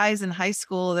 the guys in high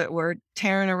school that were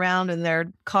tearing around in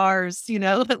their cars,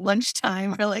 at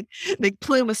lunchtime are like big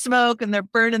plume of smoke and they're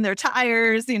burning their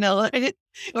tires,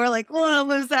 or like, what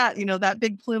was that? That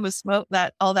big plume of smoke,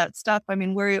 all that stuff. I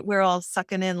mean, we're all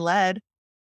sucking in lead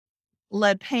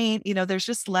paint, there's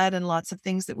just lead in lots of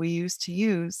things that we used to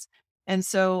use. And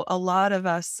so a lot of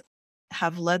us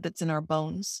have lead that's in our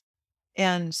bones.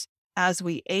 And as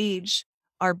we age,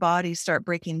 our bodies start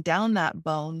breaking down that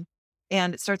bone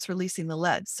and it starts releasing the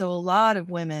lead. So a lot of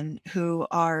women who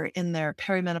are in their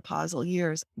perimenopausal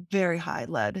years, very high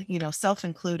lead, self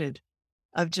included,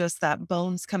 of just that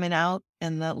bones coming out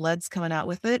and the lead's coming out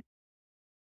with it.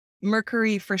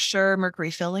 Mercury for sure,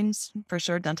 mercury fillings for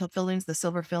sure, dental fillings, the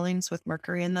silver fillings with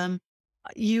mercury in them.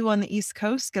 You on the East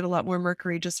Coast get a lot more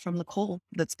mercury just from the coal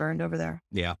that's burned over there.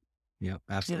 Yeah. Yeah,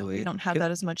 absolutely. We don't have that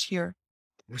as much here.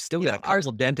 We're still got a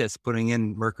couple dentists putting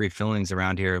in mercury fillings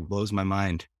around here. It blows my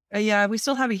mind. Yeah, we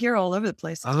still have it here all over the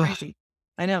place. It's crazy.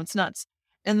 I know, it's nuts.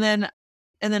 And then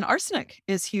arsenic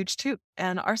is huge too.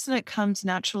 And arsenic comes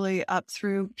naturally up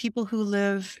through people who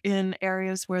live in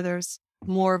areas where there's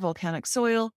more volcanic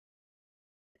soil.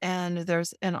 And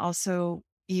also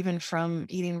even from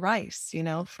eating rice,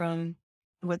 from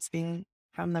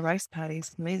from the rice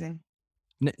paddies. Amazing.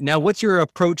 Now, what's your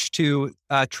approach to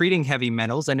treating heavy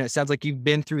metals? I know it sounds like you've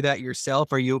been through that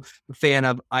yourself. Are you a fan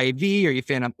of IV? Are you a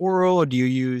fan of oral? Or do you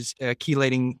use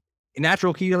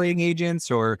natural chelating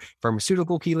agents or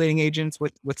pharmaceutical chelating agents?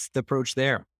 What's the approach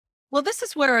there? Well, this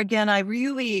is where, again, I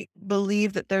really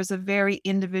believe that there's a very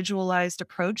individualized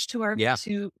approach for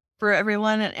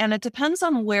everyone. And it depends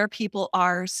on where people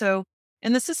are. So,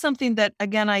 and this is something that,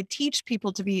 again, I teach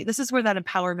people this is where that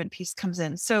empowerment piece comes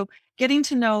in. So getting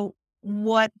to know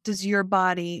how does your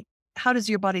body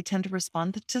tend to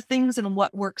respond to things and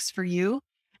what works for you.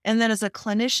 And then as a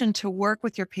clinician to work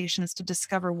with your patients to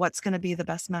discover what's going to be the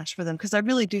best match for them. Because I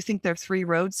really do think there are 3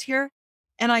 roads here.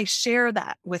 And I share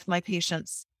that with my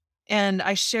patients. And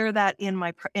I share that in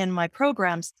my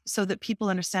programs so that people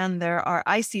understand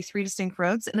I see 3 distinct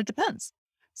roads and it depends.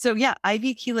 So yeah,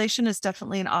 IV chelation is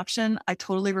definitely an option. I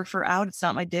totally refer out. It's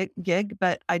not my gig,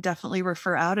 but I definitely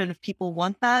refer out. And if people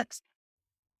want that,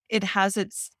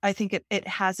 I think it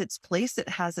has its place. It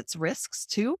has its risks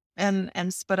too.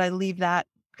 But I leave that.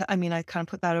 I mean, I kind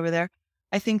of put that over there.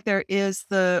 I think there is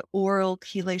the oral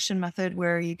chelation method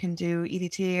where you can do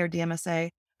EDTA or DMSA.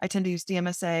 I tend to use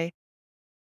DMSA.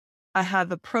 I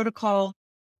have a protocol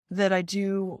that I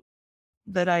do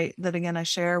that again I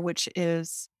share, which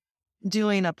is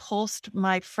doing a pulse.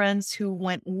 My friends who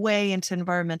went way into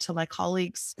environmental, my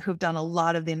colleagues who've done a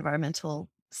lot of the environmental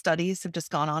studies, have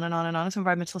just gone on and on and on with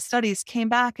environmental studies, came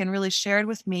back and really shared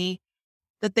with me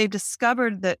that they've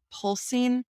discovered that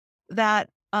pulsing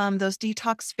those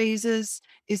detox phases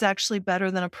is actually better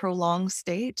than a prolonged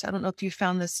state. I don't know if you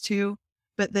found this too,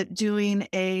 but that doing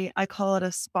I call it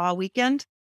a spa weekend,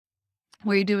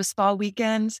 where you do a spa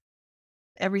weekend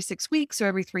every 6 weeks or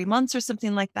every 3 months or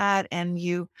something like that. And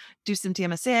you do some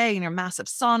DMSA and your massive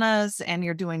saunas and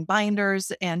you're doing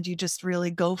binders and you just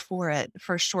really go for it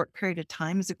for a short period of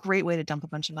time is a great way to dump a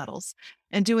bunch of metals.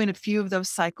 And doing a few of those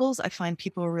cycles, I find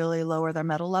people really lower their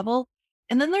metal level.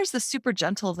 And then there's the super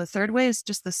gentle. The third way is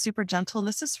just the super gentle.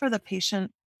 This is for the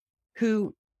patient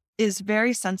who is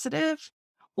very sensitive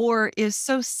or is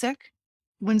so sick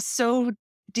so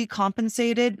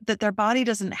decompensated that their body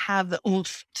doesn't have the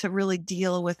oomph to really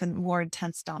deal with a more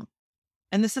intense dump.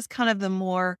 And this is kind of the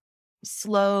more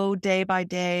slow day by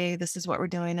day. This is what we're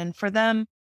doing. And for them,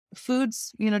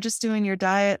 foods, just doing your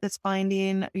diet that's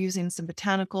binding, using some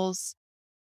botanicals,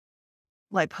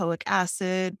 lipoic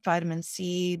acid, vitamin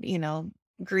C,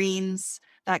 greens,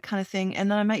 that kind of thing. And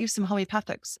then I might use some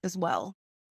homeopathics as well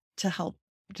to help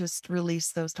just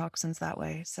release those toxins that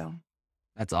way. So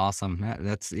that's awesome.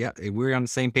 We're on the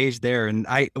same page there. And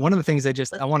one of the things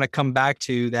I want to come back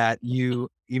to that you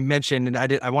mentioned, and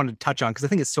I wanted to touch on, because I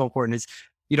think it's so important, is,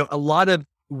 a lot of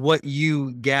what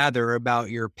you gather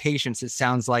about your patients, it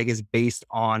sounds like, is based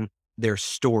on their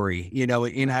story,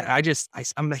 and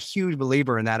I'm a huge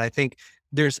believer in that. I think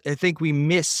I think we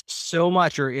miss so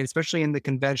much, or especially in the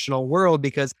conventional world,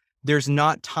 because there's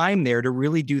not time there to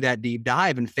really do that deep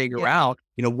dive and figure Yeah. out,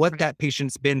 what Right. that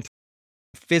patient's been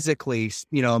physically,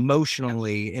 Yeah.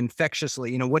 emotionally,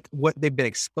 infectiously, what they've been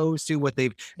exposed to,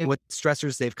 Yeah. what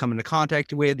stressors they've come into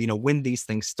contact with, when these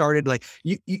things started. Like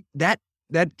that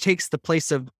takes the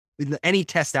place of any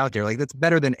test out there. Like that's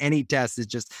better than any test, is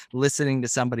just listening to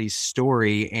somebody's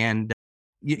story. And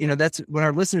Yeah. that's when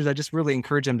our listeners, I just really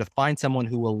encourage them to find someone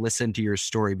who will listen to your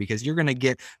story, because you're going to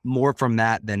get more from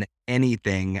that than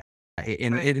anything. Right.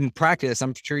 In practice,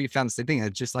 I'm sure you found the same thing.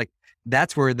 It's just like,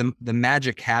 that's where the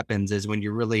magic happens, is when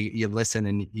you listen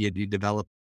and you develop,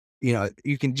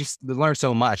 you can just learn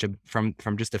so much from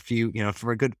just a few,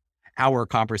 for a good hour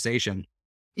conversation.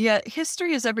 Yeah,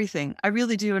 history is everything. I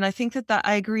really do. And I think that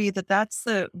I agree that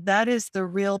that is the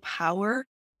real power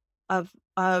of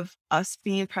us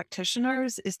being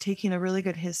practitioners, is taking a really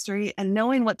good history and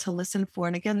knowing what to listen for.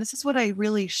 And again, this is what I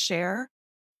really share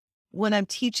when I'm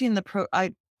teaching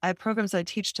I have programs I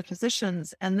teach to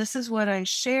physicians, and this is what I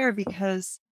share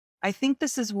because I think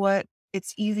this is what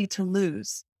it's easy to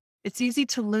lose. It's easy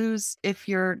to lose if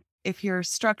your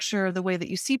structure, the way that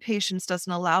you see patients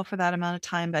doesn't allow for that amount of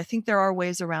time. But I think there are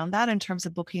ways around that in terms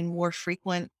of booking more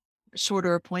frequent,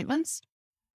 shorter appointments.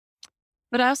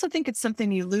 But I also think it's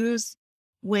something you lose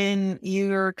when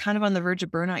you're kind of on the verge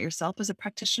of burnout yourself as a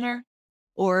practitioner,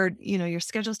 or, your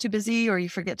schedule's too busy, or you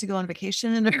forget to go on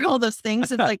vacation or all those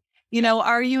things. It's like,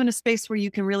 are you in a space where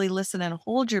you can really listen and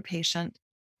hold your patient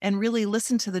and really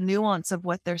listen to the nuance of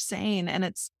what they're saying? And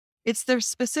it's their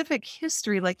specific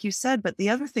history, like you said. But the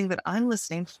other thing that I'm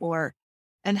listening for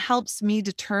and helps me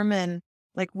determine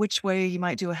like which way you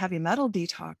might do a heavy metal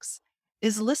detox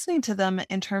is listening to them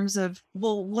in terms of,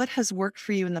 well, what has worked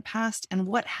for you in the past and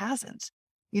what hasn't?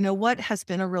 What has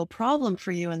been a real problem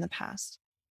for you in the past?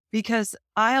 Because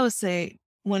I always say,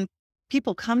 when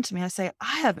people come to me, I say,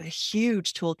 I have a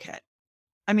huge toolkit.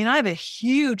 I mean, I have a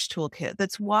huge toolkit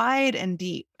that's wide and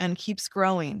deep and keeps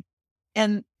growing.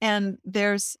 And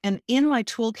there's and in my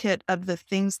toolkit of the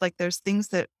things, like there's things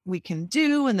that we can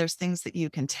do and there's things that you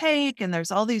can take, and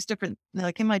there's all these different,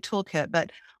 like in my toolkit.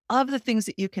 But of the things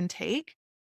that you can take,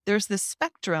 there's this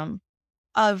spectrum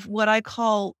of what I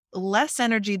call less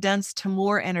energy dense to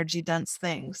more energy dense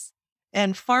things,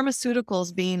 and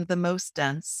pharmaceuticals being the most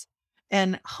dense,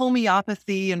 and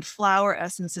homeopathy and flower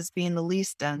essences being the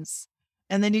least dense.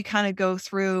 And then you kind of go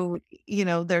through,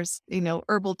 there's,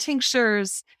 herbal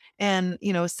tinctures and,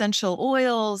 essential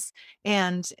oils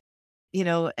and,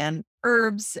 and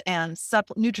herbs and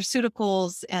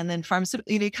nutraceuticals, and then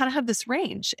pharmaceutical, you kind of have this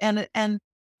range. And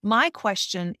my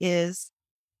question is,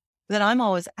 that I'm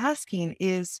always asking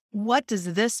is, what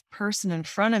does this person in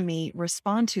front of me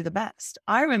respond to the best?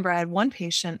 I remember I had one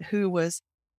patient who was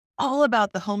all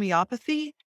about the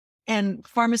homeopathy and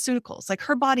pharmaceuticals. Like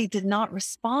her body did not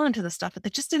respond to the stuff, but they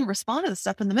just didn't respond to the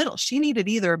stuff in the middle. She needed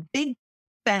either a big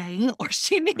bang or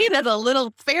she needed a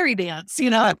little fairy dance,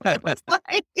 It was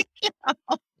like,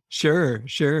 Sure,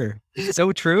 sure.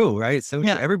 So true, right? So true.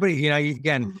 yeah. Everybody,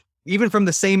 again, even from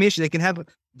the same issue, they can have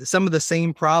some of the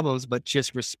same problems, but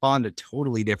just respond to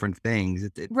totally different things.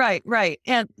 Right, right.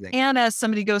 And as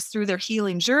somebody goes through their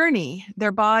healing journey,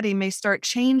 their body may start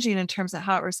changing in terms of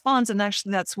how it responds. And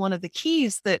actually that's one of the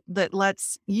keys that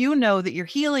lets you know that you're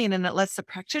healing, and it lets the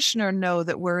practitioner know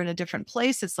that we're in a different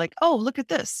place. It's like, oh, look at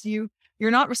this. You're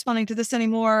not responding to this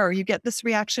anymore, or you get this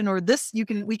reaction, or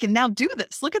we can now do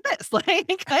this. Look at this.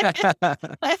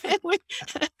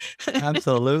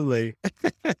 Absolutely.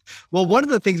 Well, one of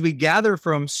the things we gather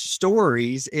from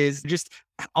stories is just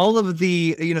all of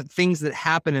the, things that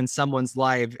happen in someone's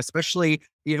life, especially,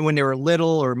 when they were little,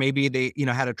 or maybe they,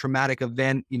 had a traumatic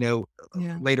event, Yeah.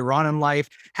 later on in life.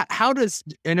 How does,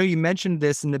 I know you mentioned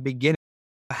this in the beginning,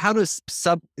 how does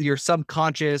your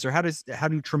subconscious, or how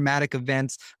do traumatic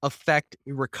events affect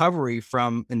recovery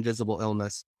from invisible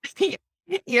illness?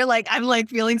 You're like, I'm like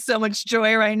feeling so much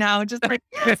joy right now. Just like,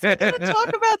 yes, we're gonna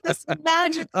talk about this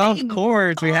magic Of thing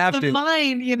course, we of have the to.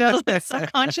 mind, the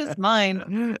subconscious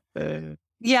mind.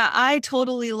 Yeah, I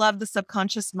totally love the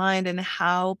subconscious mind and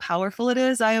how powerful it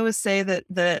is. I always say that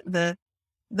the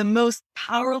most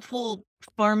powerful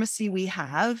pharmacy we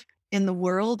have in the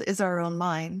world is our own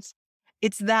minds.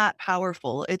 It's that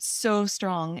powerful. It's so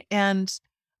strong. And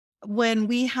when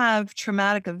we have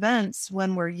traumatic events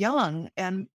when we're young,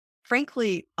 and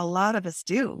frankly, a lot of us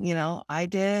do, I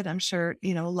did, I'm sure,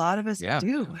 a lot of us Yeah.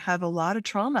 do have a lot of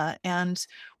trauma,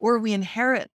 or we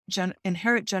inherit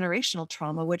generational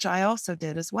trauma, which I also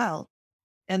did as well.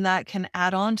 And that can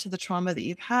add on to the trauma that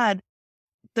you've had.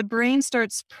 The brain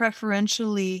starts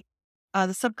preferentially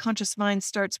the subconscious mind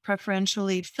starts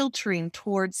preferentially filtering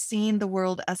towards seeing the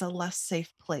world as a less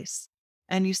safe place.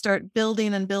 And you start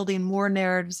building and building more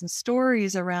narratives and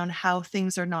stories around how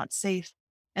things are not safe.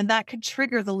 And that could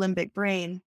trigger the limbic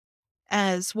brain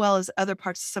as well as other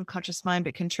parts of the subconscious mind,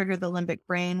 but can trigger the limbic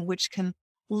brain, which can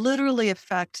literally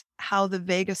affect how the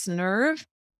vagus nerve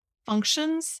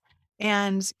functions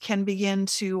and can begin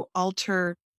to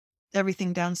alter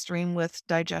everything downstream with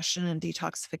digestion and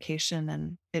detoxification.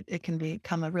 And it can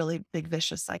become a really big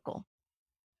vicious cycle.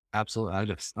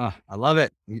 Absolutely. I love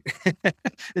it.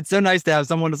 It's so nice to have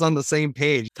someone that's on the same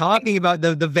page talking about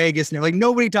the vagus nerve. Like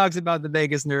nobody talks about the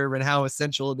vagus nerve and how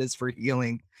essential it is for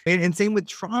healing. And same with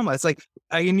trauma. It's like,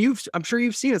 I'm sure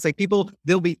you've seen it. It's like people,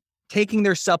 they'll be taking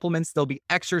their supplements, they'll be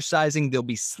exercising, they'll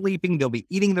be sleeping, they'll be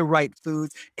eating the right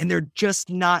foods, and they're just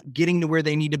not getting to where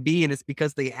they need to be. And it's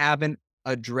because they haven't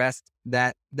addressed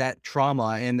that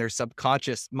trauma in their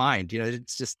subconscious mind.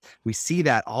 It's just, we see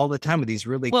that all the time with these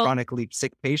really chronically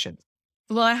sick patients.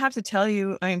 Well, I have to tell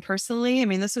you, personally,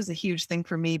 this was a huge thing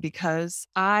for me because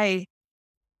I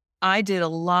did a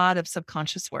lot of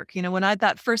subconscious work. When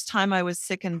that first time I was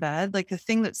sick in bed, like the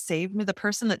thing that saved me, the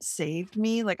person that saved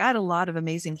me, like I had a lot of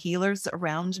amazing healers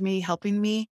around me helping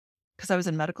me because I was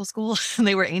in medical school and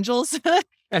they were angels.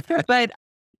 but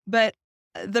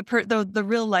the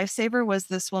real lifesaver was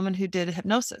this woman who did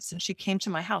hypnosis, and she came to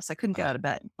my house. I couldn't get out of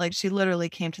bed. Like she literally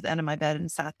came to the end of my bed and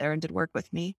sat there and did work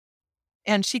with me.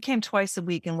 And she came twice a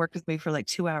week and worked with me for like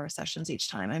 2-hour sessions each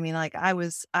time.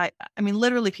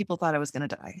 Literally people thought I was going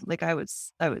to die. Like it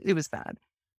was bad.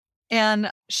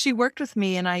 And she worked with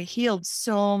me and I healed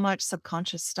so much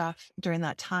subconscious stuff during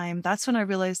that time. That's when I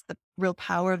realized the real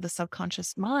power of the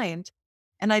subconscious mind.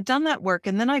 And I'd done that work,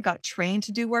 and then I got trained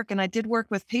to do work, and I did work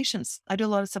with patients. I do a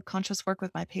lot of subconscious work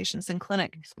with my patients in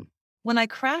clinic. When I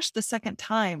crashed the second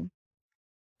time,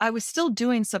 I was still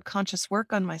doing subconscious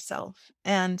work on myself,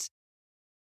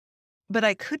 but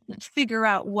I couldn't figure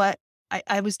out what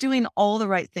I was doing all the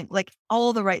right things, like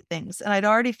all the right things. And I'd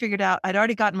already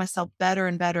gotten myself better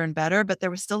and better and better, but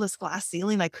there was still this glass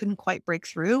ceiling I couldn't quite break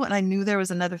through. And I knew there was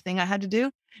another thing I had to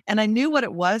do. And I knew what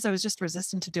it was. I was just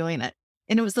resistant to doing it.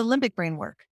 And it was the limbic brain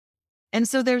work. And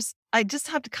so I just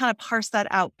have to kind of parse that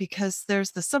out, because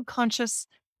there's the subconscious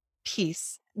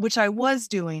piece, which I was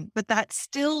doing, but that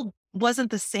still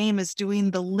wasn't the same as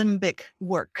doing the limbic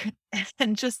work.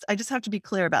 And I just have to be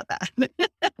clear about that.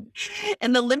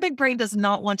 And the limbic brain does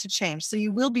not want to change. So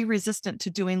you will be resistant to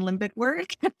doing limbic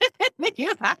work.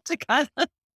 You have to kind of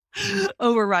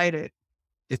override it.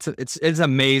 It's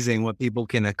amazing what people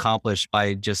can accomplish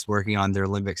by just working on their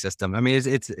limbic system.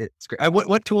 It's great.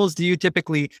 What tools do you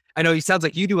typically, I know it sounds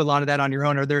like you do a lot of that on your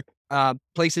own. Are there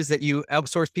places that you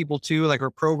outsource people to, like, or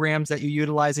programs that you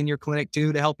utilize in your clinic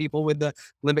too, to help people with the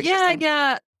limbic system?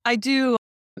 Yeah, I do.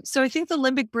 So I think the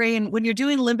limbic brain, when you're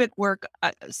doing limbic work,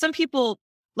 some people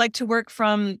like to work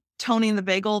from toning the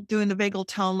vagal, doing the vagal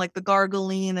tone, like the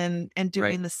gargling and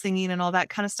doing the singing and all that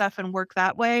kind of stuff, and work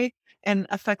that way and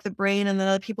affect the brain. And then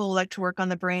other people like to work on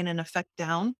the brain and affect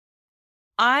down.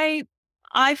 I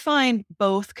find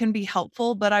both can be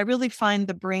helpful, but I really find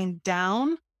the brain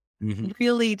down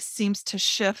really seems to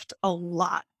shift a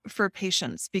lot for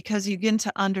patients, because you begin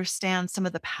to understand some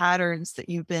of the patterns that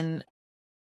have been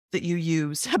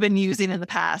using in the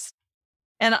past.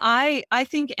 And I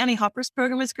think Annie Hopper's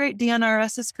program is great.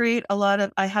 DNRS is great.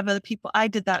 I have other people. I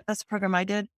did that. That's a program I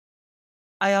did.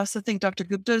 I also think Dr.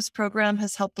 Gupta's program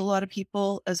has helped a lot of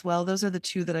people as well. Those are the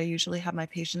two that I usually have my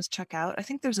patients check out. I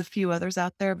think there's a few others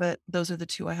out there, but those are the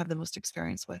two I have the most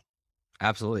experience with.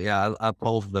 Absolutely. Yeah.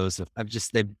 Both of those.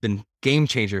 They've been game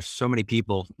changers for so many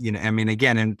people,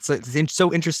 again, and it's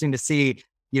so interesting to see,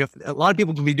 a lot of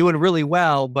people can be doing really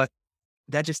well, but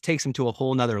that just takes them to a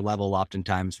whole nother level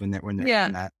oftentimes when they're in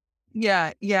that.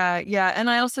 Yeah. And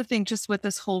I also think just with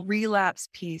this whole relapse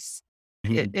piece,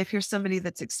 if you're somebody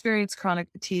that's experienced chronic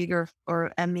fatigue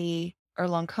or ME or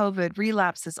long COVID,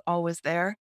 relapse is always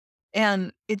there.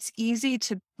 And it's easy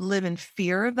to live in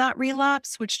fear of that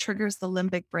relapse, which triggers the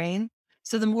limbic brain.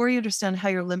 So the more you understand how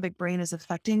your limbic brain is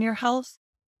affecting your health,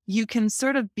 you can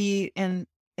sort of be in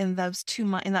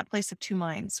that place of two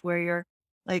minds, where you're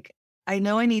like, I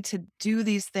know I need to do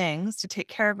these things to take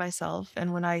care of myself.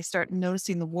 And when I start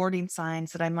noticing the warning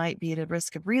signs that I might be at a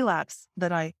risk of relapse,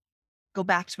 that I go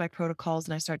back to my protocols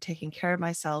and I start taking care of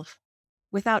myself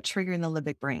without triggering the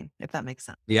limbic brain, if that makes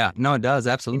sense. Yeah, no, it does.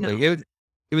 Absolutely.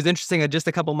 It was interesting. Just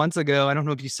a couple months ago, I don't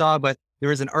know if you saw, but there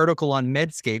was an article on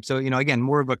Medscape. So, again,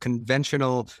 more of a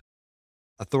conventional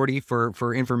authority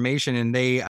for information. And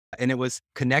it was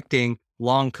connecting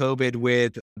long COVID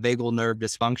with vagal nerve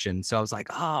dysfunction. So I was like,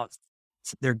 oh,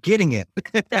 they're getting it.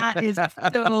 That is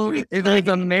so It's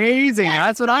amazing.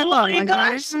 That's what I love. my Like,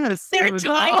 gosh, yes, they're it was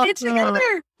tying it awesome.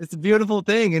 together. It's a beautiful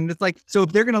thing. And it's like, so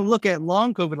if they're going to look at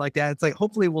long COVID like that, it's like,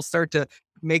 hopefully we'll start to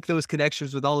make those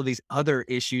connections with all of these other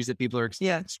issues that people are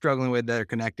Yeah. struggling with that are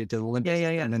connected to the limbic Yeah.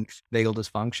 system and vagal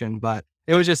dysfunction. But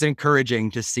it was just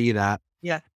encouraging to see that.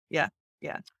 Yeah.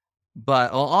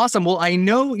 But awesome. Well, I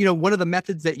know, one of the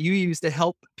methods that you use to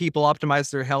help people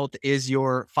optimize their health is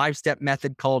your 5-step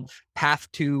method called Path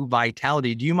to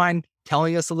Vitality. Do you mind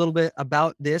telling us a little bit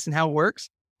about this and how it works?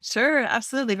 Sure.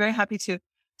 Absolutely. Very happy to.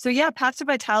 So yeah, Path to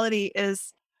Vitality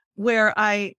is where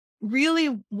I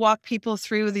really walk people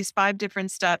through these 5 different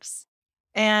steps.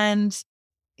 And,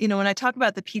 when I talk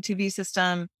about the P2V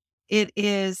system, it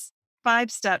is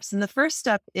 5 steps. And the first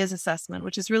step is assessment,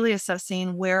 which is really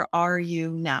assessing where are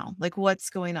you now? Like what's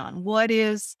going on? What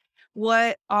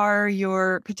are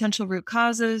your potential root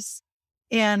causes?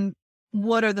 And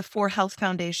what are the 4 health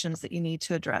foundations that you need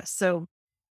to address? So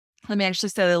let me actually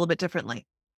say that a little bit differently.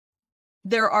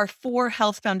 There are 4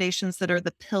 health foundations that are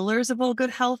the pillars of all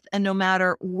good health. And no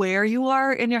matter where you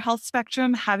are in your health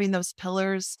spectrum, having those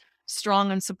pillars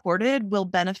strong and supported will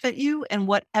benefit you. And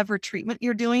whatever treatment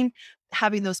you're doing,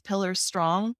 having those pillars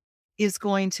strong is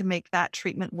going to make that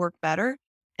treatment work better.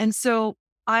 And so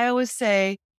I always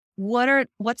say,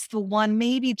 what's the 1,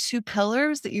 maybe 2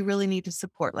 pillars that you really need to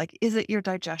support? Like, is it your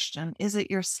digestion? Is it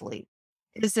your sleep?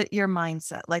 Is it your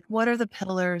mindset? Like, what are the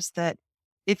pillars that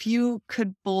if you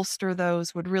could bolster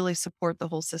those would really support the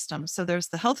whole system? So there's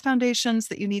the health foundations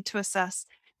that you need to assess,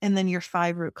 and then your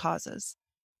 5 root causes.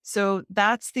 So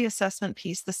that's the assessment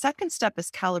piece. The second step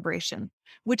is calibration,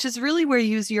 which is really where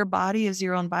you use your body as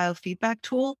your own biofeedback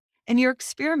tool and you're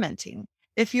experimenting.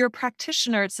 If you're a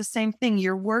practitioner, it's the same thing.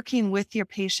 You're working with your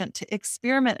patient to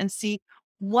experiment and see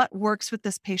what works with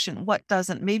this patient, what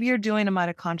doesn't. Maybe you're doing a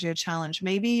mitochondria challenge.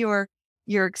 Maybe you're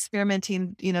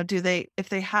experimenting, do they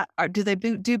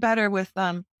do better with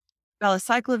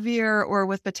valacyclovir or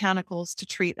with botanicals to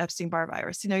treat Epstein-Barr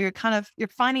virus? You're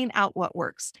finding out what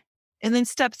works. And then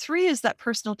step 3 is that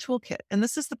personal toolkit. And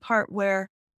this is the part where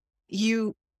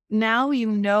you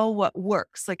know what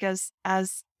works. Like as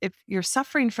if you're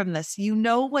suffering from this,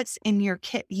 what's in your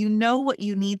kit, what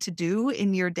you need to do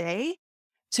in your day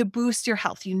to boost your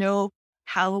health.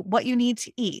 What you need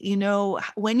to eat,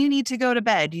 when you need to go to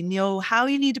bed, how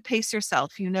you need to pace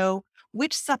yourself,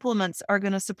 which supplements are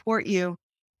going to support you,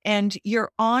 and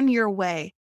you're on your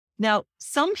way. Now,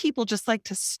 some people just like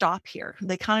to stop here.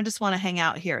 They kind of just want to hang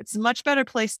out here. It's a much better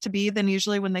place to be than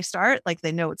usually when they start. Like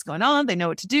they know what's going on. They know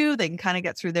what to do. They can kind of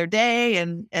get through their day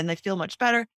and they feel much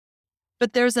better.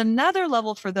 But there's another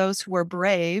level for those who are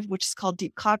brave, which is called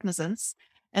deep cognizance.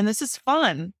 And this is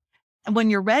fun. And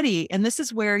when you're ready, and this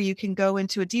is where you can go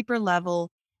into a deeper level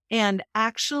and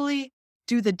actually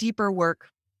do the deeper work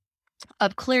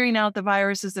of clearing out the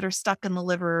viruses that are stuck in the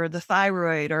liver or the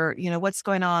thyroid or, what's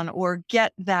going on, or do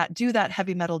that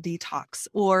heavy metal detox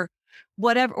or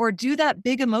whatever, or do that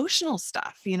big emotional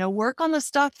stuff, work on the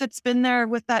stuff that's been there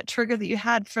with that trigger that you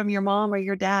had from your mom or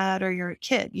your dad or your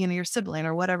kid, your sibling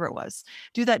or whatever it was.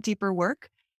 Do that deeper work.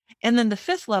 And then the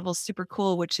 5th level is super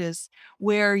cool, which is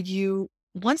where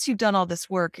once you've done all this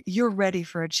work, you're ready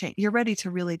for a change. You're ready to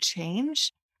really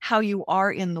change how you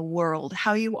are in the world,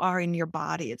 how you are in your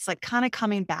body. It's like kind of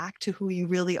coming back to who you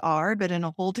really are, but in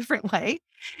a whole different way.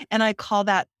 And I call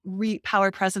that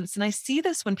power presence. And I see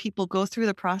this when people go through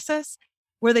the process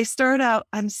where they start out,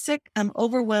 I'm sick, I'm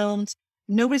overwhelmed,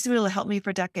 nobody's been able to help me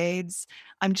for decades,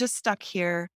 I'm just stuck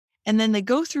here. And then they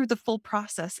go through the full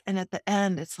process. And at the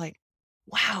end, it's like,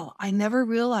 wow, I never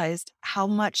realized how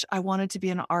much I wanted to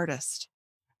be an artist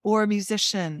or a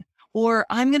musician, or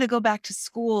I'm going to go back to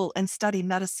school and study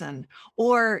medicine,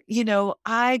 or,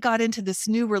 I got into this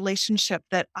new relationship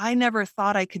that I never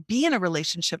thought I could be in a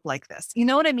relationship like this. You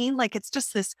know what I mean? Like, it's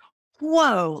just this,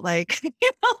 whoa, like,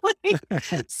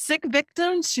 sick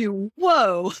victim to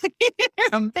whoa,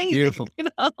 amazing, Beautiful.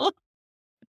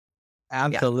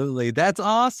 Absolutely. Yeah. That's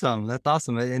awesome. That's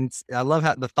awesome. And I love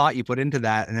how the thought you put into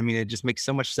that. And I mean, it just makes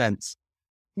so much sense.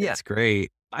 Yeah. It's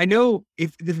great. I know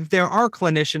if there are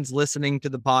clinicians listening to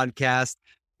the podcast,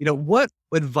 what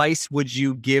advice would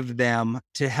you give them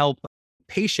to help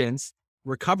patients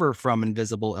recover from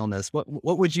invisible illness? What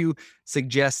would you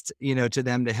suggest, to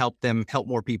them to help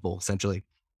more people essentially?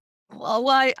 Well,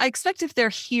 I expect if they're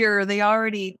here, they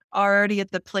already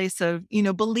at the place of,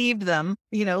 believe them,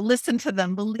 listen to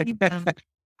them, believe them.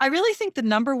 I really think the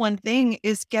number one thing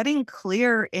is getting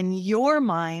clear in your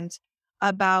mind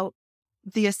about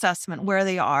the assessment, where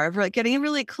they are, getting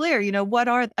really clear,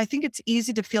 I think it's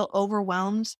easy to feel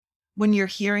overwhelmed when you're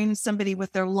hearing somebody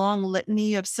with their long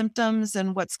litany of symptoms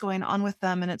and what's going on with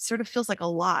them. And it sort of feels like a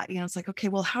lot, it's like, okay,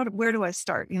 well, where do I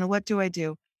start? What do I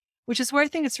do? Which is where I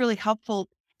think it's really helpful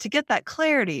to get that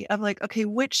clarity of like, okay,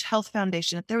 which health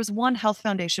foundation? If there was one health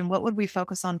foundation, what would we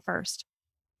focus on first?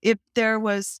 If there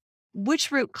was,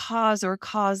 which root cause or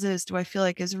causes do I feel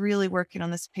like is really working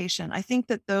on this patient? I think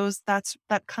that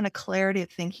that kind of clarity of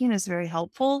thinking is very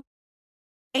helpful.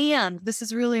 And this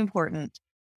is really important,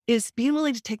 is being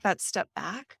willing to take that step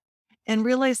back and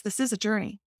realize this is a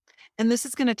journey and this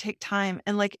is going to take time.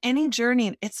 And like any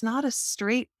journey, it's not a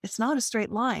straight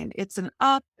line. It's an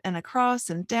up and across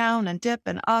and down and dip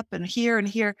and up and here and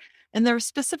here. And there are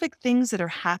specific things that are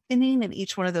happening in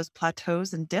each one of those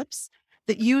plateaus and dips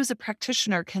that you as a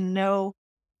practitioner can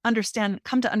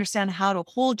come to understand how to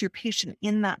hold your patient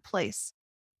in that place.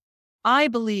 I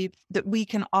believe that we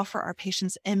can offer our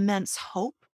patients immense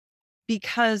hope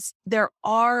because there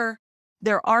are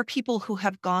people who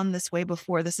have gone this way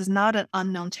before. This is not an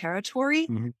unknown territory.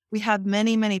 Mhm. We have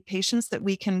many, many patients that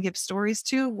we can give stories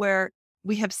to where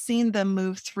we have seen them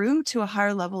move through to a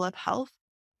higher level of health.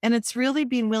 And it's really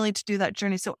being willing to do that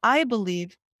journey. So I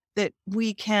believe that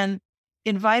we can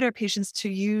invite our patients to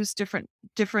use different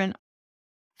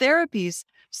therapies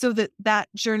so that that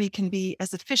journey can be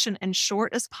as efficient and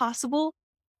short as possible,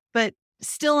 but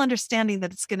still understanding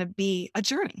that it's going to be a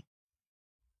journey.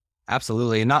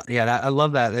 Absolutely. And I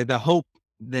love that. The hope,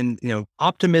 then,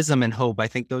 optimism and hope. I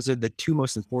think those are the two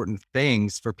most important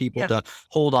things for people Yeah. to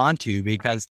hold on to,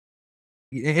 because,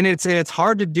 and it's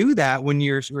hard to do that when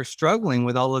we're struggling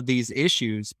with all of these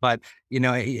issues, but,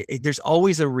 there's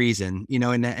always a reason,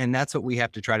 and that's what we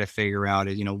have to try to figure out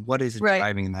is, what is Right.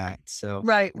 driving that? So.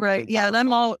 Right. Yeah.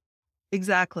 And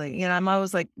exactly. I'm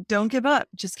always like, don't give up.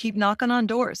 Just keep knocking on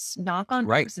doors, knock on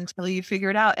Right. doors until you figure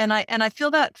it out. And I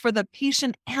feel that for the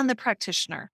patient and the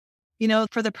practitioner,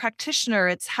 for the practitioner,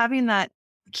 it's having that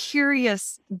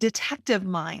curious detective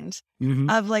mind Mhm.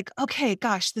 of like, okay,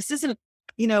 gosh, this isn't,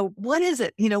 what is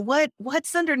it?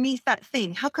 What's underneath that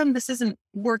thing? How come this isn't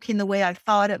working the way I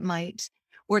thought it might?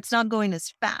 Or it's not going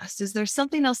as fast? Is there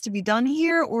something else to be done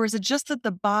here? Or is it just that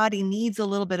the body needs a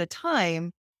little bit of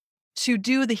time to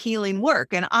do the healing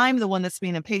work? And I'm the one that's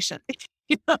being impatient.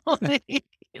 You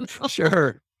know?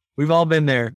 Sure. We've all been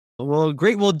there. Well,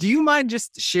 great. Well, do you mind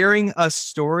just sharing a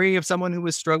story of someone who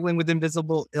was struggling with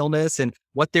invisible illness and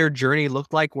what their journey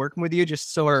looked like working with you,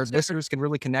 just so our listeners can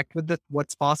really connect with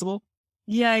what's possible?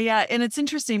 Yeah. And it's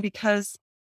interesting because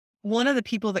one of the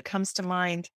people that comes to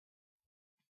mind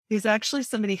is actually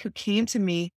somebody who came to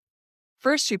me.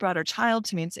 First, she brought her child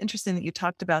to me. It's interesting that you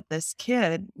talked about this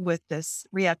kid with this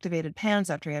reactivated PANS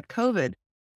after he had COVID,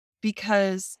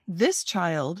 because this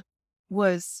child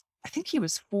was, I think he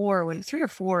was 3 or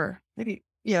 4, maybe,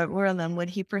 yeah, around then when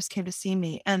he first came to see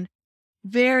me, and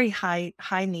very high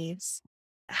needs,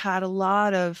 had a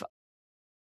lot of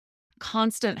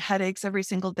constant headaches every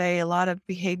single day, a lot of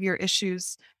behavior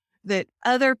issues that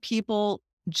other people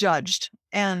judged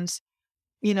and,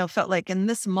 felt like, and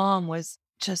this mom was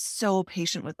just so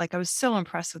patient with, like, I was so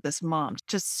impressed with this mom,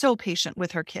 just so patient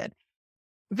with her kid.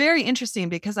 Very interesting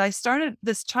because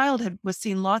this child was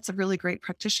seeing lots of really great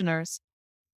practitioners,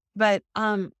 but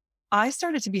I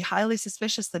started to be highly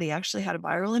suspicious that he actually had a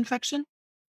viral infection.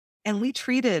 And we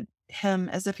treated him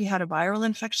as if he had a viral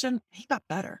infection. He got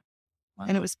better.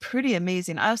 And it Wow. was pretty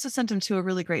amazing. I also sent him to a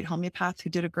really great homeopath who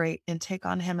did a great intake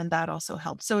on him, and that also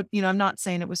helped. So, I'm not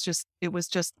saying it was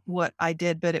just what I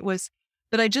did, but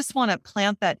I just want to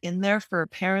plant that in there for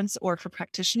parents or for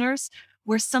practitioners,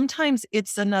 where sometimes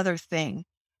it's another thing.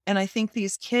 And I think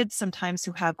these kids sometimes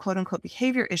who have quote unquote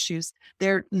behavior issues,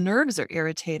 their nerves are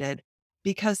irritated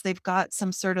because they've got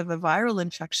some sort of a viral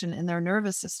infection in their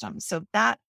nervous system. So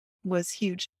that was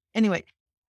huge. Anyway,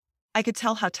 I could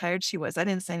tell how tired she was. I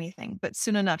didn't say anything, but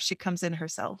soon enough, she comes in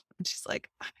herself and she's like,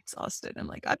 I'm exhausted. I'm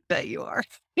like, I bet you are.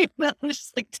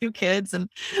 Just like 2 kids and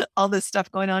all this stuff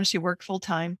going on. She worked full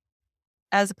time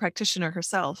as a practitioner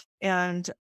herself. And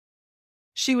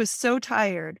she was so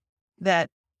tired that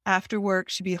after work,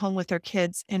 she'd be home with her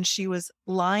kids and she was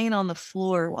lying on the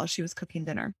floor while she was cooking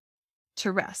dinner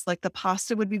to rest. Like the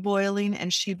pasta would be boiling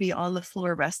and she'd be on the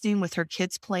floor resting with her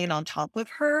kids playing on top of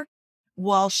her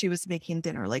while she was making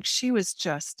dinner. Like she was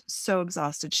just so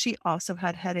exhausted. She also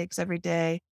had headaches every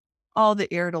day, all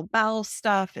the irritable bowel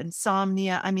stuff,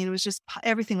 insomnia. I mean, it was just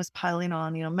everything was piling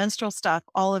on, menstrual stuff,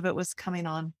 all of it was coming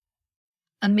on.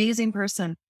 Amazing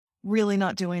person, really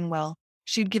not doing well.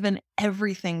 She'd given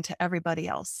everything to everybody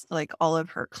else, like all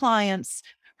of her clients,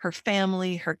 her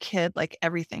family, her kid, like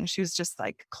everything. She was just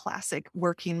like classic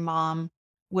working mom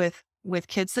with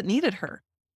kids that needed her.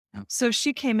 Yep. So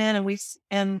she came in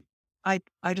and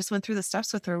I just went through the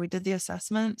steps with her. We did the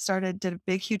assessment, did a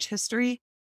big, huge history,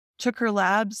 took her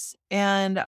labs,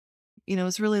 and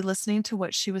was really listening to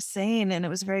what she was saying. And it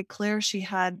was very clear she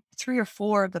had 3 or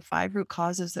 4 of the 5 root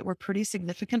causes that were pretty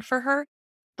significant for her.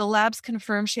 The labs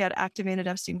confirmed she had activated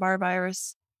Epstein-Barr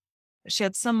virus. She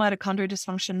had some mitochondrial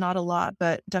dysfunction, not a lot,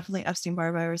 but definitely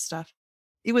Epstein-Barr virus stuff.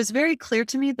 It was very clear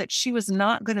to me that she was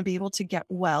not going to be able to get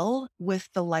well with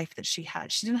the life that she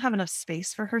had. She didn't have enough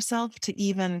space for herself to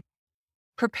even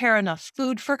prepare enough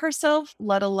food for herself,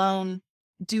 let alone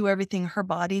do everything her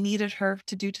body needed her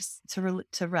to do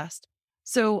to rest.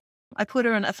 So I put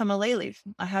her on FMLA leave.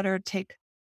 I had her take,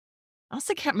 I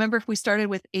also can't remember if we started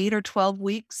with 8 or 12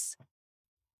 weeks,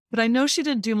 but I know she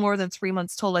didn't do more than 3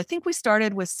 months total. I think we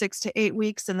started with 6 to 8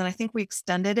 weeks, and then I think we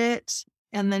extended it,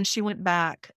 and then she went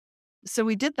back. So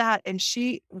we did that. And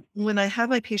when I have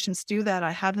my patients do that, I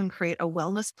have them create a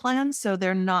wellness plan. So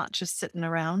they're not just sitting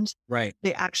around. Right.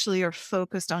 They actually are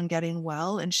focused on getting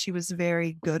well. And she was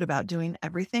very good about doing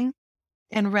everything,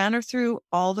 and ran her through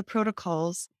all the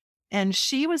protocols. And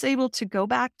she was able to go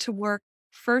back to work.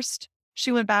 First,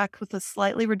 she went back with a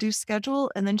slightly reduced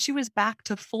schedule, and then she was back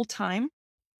to full time.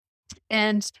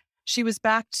 And she was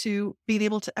back to being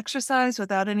able to exercise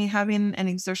without having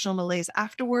any exertional malaise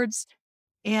afterwards.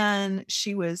 And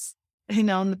she was,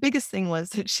 and the biggest thing was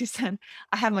that she said,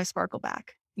 I have my sparkle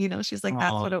back. She's like,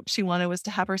 that's what she wanted, was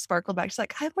to have her sparkle back. She's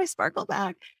like, I have my sparkle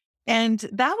back. And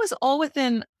that was all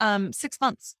within 6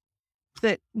 months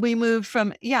that we moved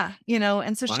from,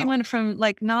 and so she went from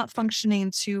like not functioning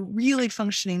to really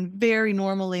functioning very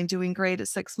normally and doing great at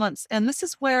 6 months. And this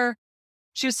is where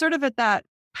she was sort of at that,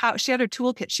 how she had her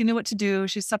toolkit. She knew what to do.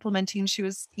 She was supplementing, she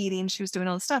was eating, she was doing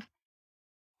all the stuff.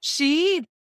 She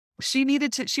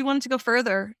wanted to go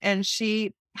further, and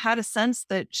she had a sense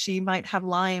that she might have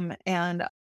Lyme, and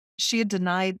she had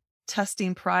denied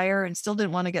testing prior and still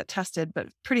didn't want to get tested, but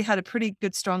had a pretty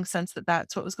good, strong sense that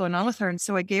that's what was going on with her. And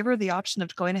so I gave her the option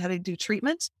of going ahead and do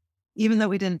treatment, even though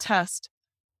we didn't test.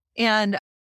 And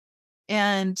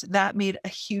that made a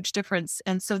huge difference.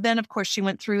 And so then, of course, she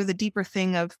went through the deeper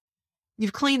thing of,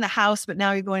 you've cleaned the house, but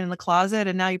now you're going in the closet,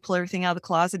 and now you pull everything out of the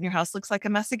closet and your house looks like a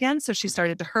mess again. So she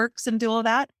started to herx and do all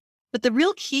that. But the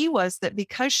real key was that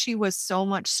because she was so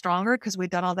much stronger, because we'd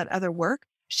done all that other work,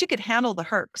 she could handle the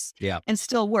herx and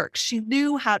still work. She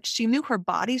knew her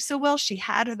body so well. She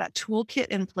had that toolkit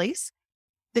in place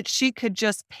that she could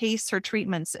just pace her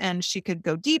treatments, and she could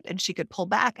go deep and she could pull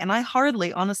back. And I didn't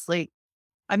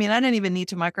even need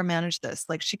to micromanage this.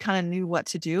 Like, she kind of knew what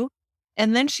to do.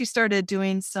 And then she started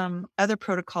doing some other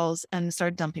protocols and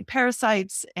started dumping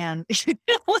parasites, and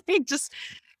just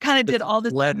kind of did all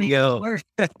this. Let go. Work,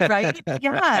 right?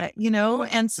 Yeah.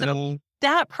 And so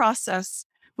that process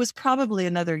was probably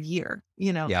another year,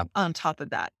 on top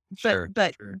of that.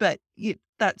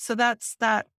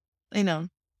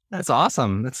 That's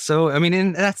awesome. That's so,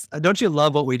 and don't you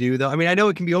love what we do though? I know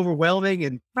it can be overwhelming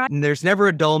and there's never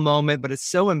a dull moment, but it's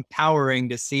so empowering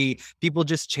to see people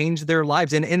just change their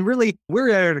lives. And really, we're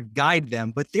there to guide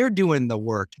them, but they're doing the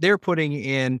work. They're putting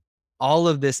in all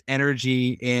of this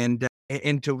energy and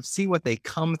to see what they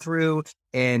come through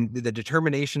and the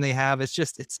determination they have. It's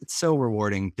just, it's so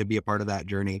rewarding to be a part of that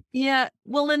journey. Yeah.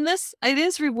 Well, it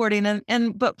is rewarding.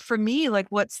 But for me, like,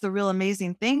 what's the real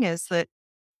amazing thing is that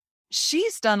she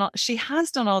has done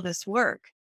all this work,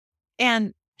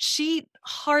 and she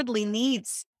hardly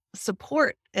needs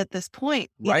support at this point,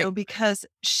 because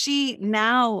she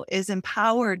now is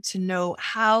empowered to know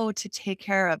how to take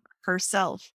care of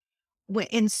herself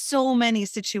in so many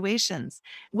situations,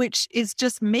 which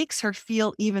just makes her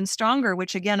feel even stronger,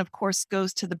 which again, of course,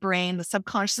 goes to the brain, the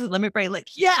subconscious, the limbic brain, like,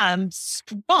 yeah, I'm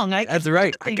strong. That's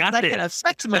right. I can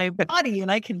affect my body, and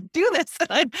I can do this.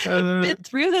 And I've been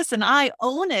through this, and I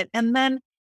own it. And then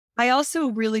I also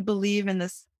really believe in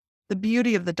the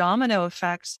beauty of the domino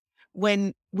effect,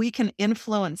 when we can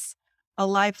influence a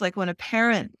life, like when a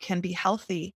parent can be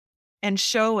healthy and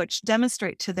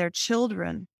demonstrate to their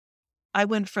children, I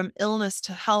went from illness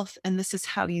to health, and this is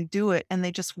how you do it. And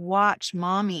they just watch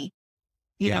mommy,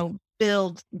 do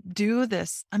this.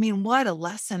 What a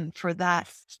lesson for that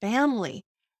family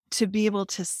to be able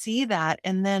to see that.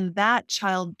 And then that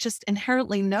child just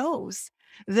inherently knows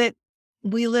that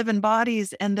we live in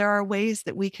bodies, and there are ways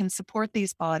that we can support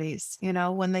these bodies,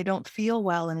 when they don't feel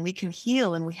well, and we can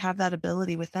heal, and we have that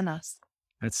ability within us.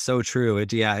 That's so true.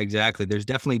 Yeah, exactly. There's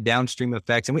definitely downstream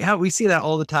effects, and we see that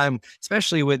all the time,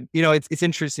 especially with, it's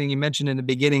interesting. You mentioned in the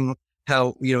beginning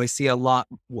how, we see a lot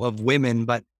of women,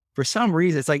 but for some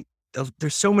reason, it's like,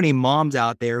 there's so many moms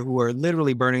out there who are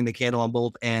literally burning the candle on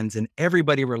both ends, and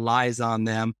everybody relies on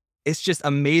them. it's just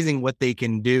amazing what they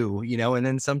can do, and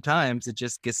then sometimes it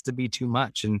just gets to be too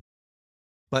much.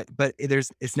 But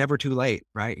it's never too late,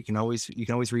 right? You can always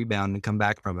rebound and come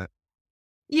back from it.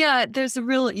 Yeah,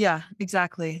 yeah,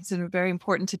 exactly. It's very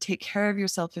important to take care of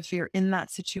yourself if you're in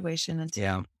that situation, and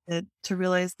Yeah, to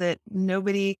realize that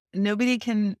nobody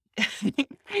can.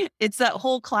 It's that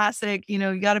whole classic,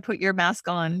 you got to put your mask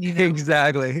on,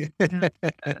 exactly. Yeah.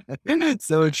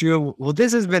 So true. Well,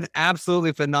 this has been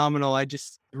absolutely phenomenal. I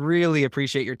just really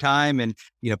appreciate your time and,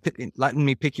 letting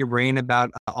me pick your brain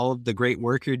about all of the great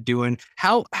work you're doing.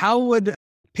 How would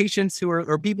patients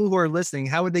or people who are listening,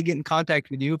 how would they get in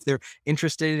contact with you if they're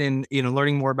interested in,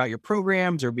 learning more about your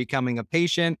programs or becoming a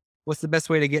patient? What's the best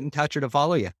way to get in touch or to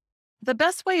follow you? The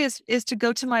best way is to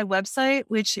go to my website,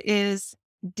 which is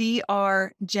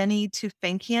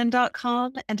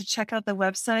drjennytufenkian.com, and to check out the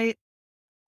website.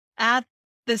 At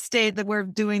the state that we're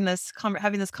doing this,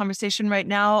 having this conversation right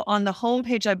now, on the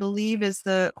homepage, I believe is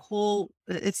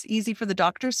it's easy for the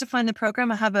doctors to find the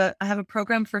program. I have a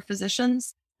program for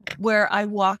physicians where I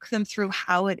walk them through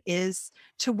how it is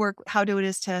to work, how it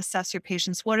is to assess your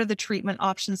patients. What are the treatment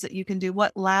options that you can do?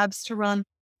 What labs to run?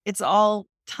 It's all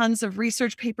tons of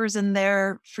research papers in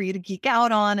there for you to geek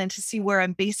out on and to see where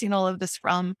I'm basing all of this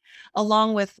from,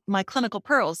 along with my clinical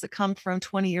pearls that come from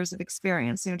 20 years of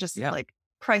experience, just Yeah, like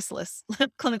priceless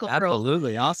clinical pearls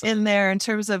absolutely. Awesome. in there in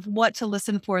terms of what to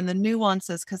listen for and the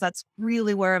nuances, because that's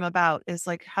really where I'm about, is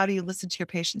like, how do you listen to your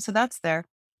patient? So that's there.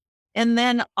 And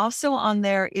then also on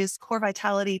there is Core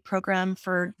Vitality program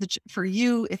for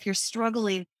you if you're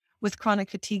struggling with chronic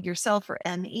fatigue yourself or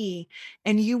ME,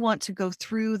 and you want to go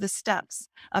through the steps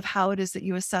of how it is that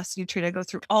you assess and you treat. I go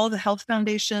through all the health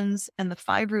foundations and the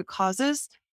 5 root causes,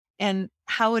 and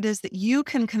how it is that you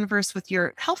can converse with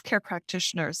your healthcare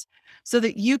practitioners so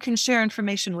that you can share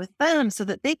information with them so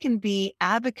that they can be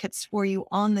advocates for you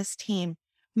on this team.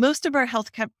 Most of our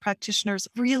healthcare practitioners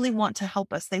really want to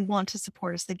help us. They want to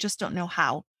support us. They just don't know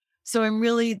how. So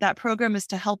that program is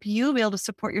to help you be able to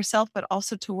support yourself, but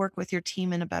also to work with your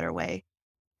team in a better way.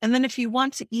 And then if you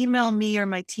want to email me or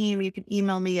my team, you can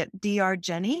email me at Dr.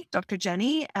 Jenny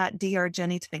at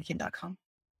drjennytufenkian.com.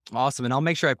 Awesome. And I'll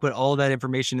make sure I put all that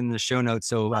information in the show notes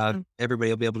so Awesome. everybody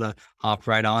will be able to hop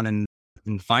right on and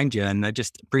find you. And I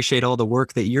just appreciate all the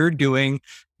work that you're doing,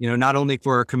 not only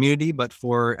for our community, but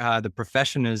for the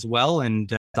profession as well.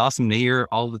 And it's awesome to hear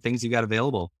all the things you got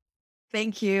available.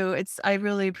 Thank you. I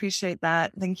really appreciate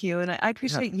that. Thank you. And I Yeah.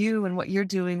 appreciate you and what you're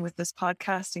doing with this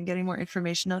podcast and getting more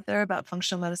information out there about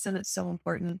functional medicine. It's so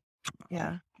important.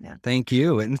 Yeah. Yeah. Thank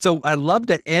you. And so I'd love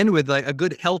to end with like a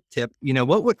good health tip.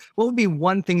 What would be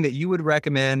one thing that you would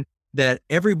recommend that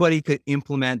everybody could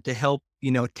implement to help,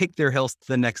 take their health to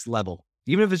the next level,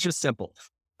 even if it's just simple?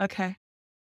 Okay.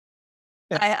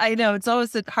 Yeah. I know it's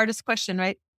always the hardest question,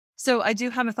 right? So I do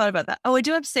have a thought about that. Oh, I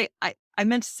do have to say, I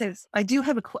meant to say this. I do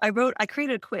have I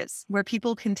created a quiz where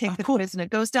people can take the Cool. quiz, and it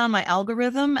goes down my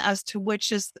algorithm as to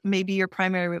which is maybe your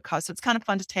primary root cause. So it's kind of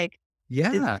fun to take.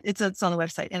 Yeah. It's on the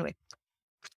website. Anyway,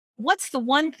 what's the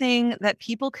one thing that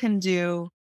people can do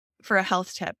for a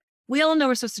health tip? We all know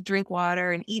we're supposed to drink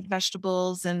water and eat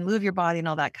vegetables and move your body and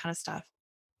all that kind of stuff.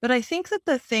 But I think that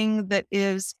the thing that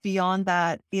is beyond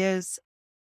that is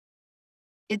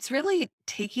it's really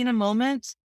taking a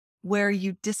moment where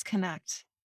you disconnect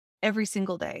every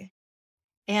single day.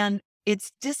 And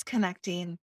it's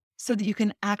disconnecting so that you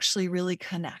can actually really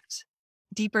connect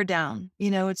deeper down.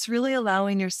 It's really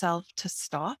allowing yourself to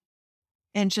stop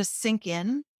and just sink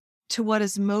in to what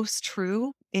is most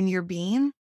true in your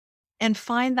being and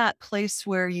find that place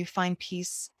where you find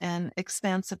peace and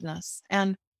expansiveness.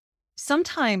 And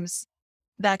sometimes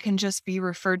that can just be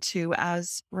referred to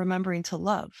as remembering to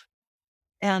love.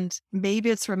 And maybe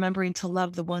it's remembering to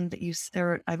love the one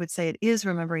that I would say it is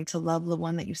remembering to love the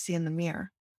one that you see in the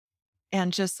mirror.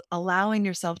 And just allowing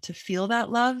yourself to feel that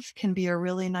love can be a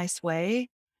really nice way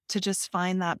to just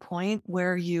find that point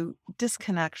where you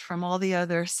disconnect from all the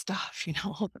other stuff,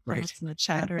 all the Right. thoughts and the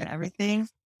chatter and everything,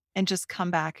 and just come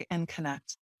back and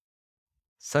connect.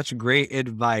 Such great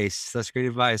advice. Such great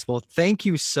advice. Well, thank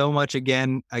you so much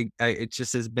again. It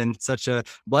just has been such a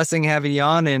blessing having you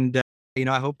on. And,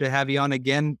 I hope to have you on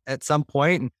again at some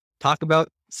point and talk about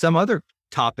some other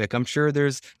topic. I'm sure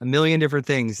there's a million different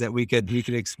things that we could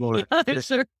explore. I'm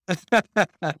sure.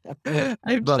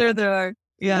 I'm But- sure there are.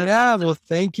 Yeah. Yeah. Well,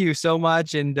 thank you so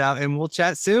much. And we'll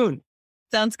chat soon.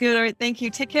 Sounds good. All right. Thank you.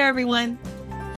 Take care, everyone.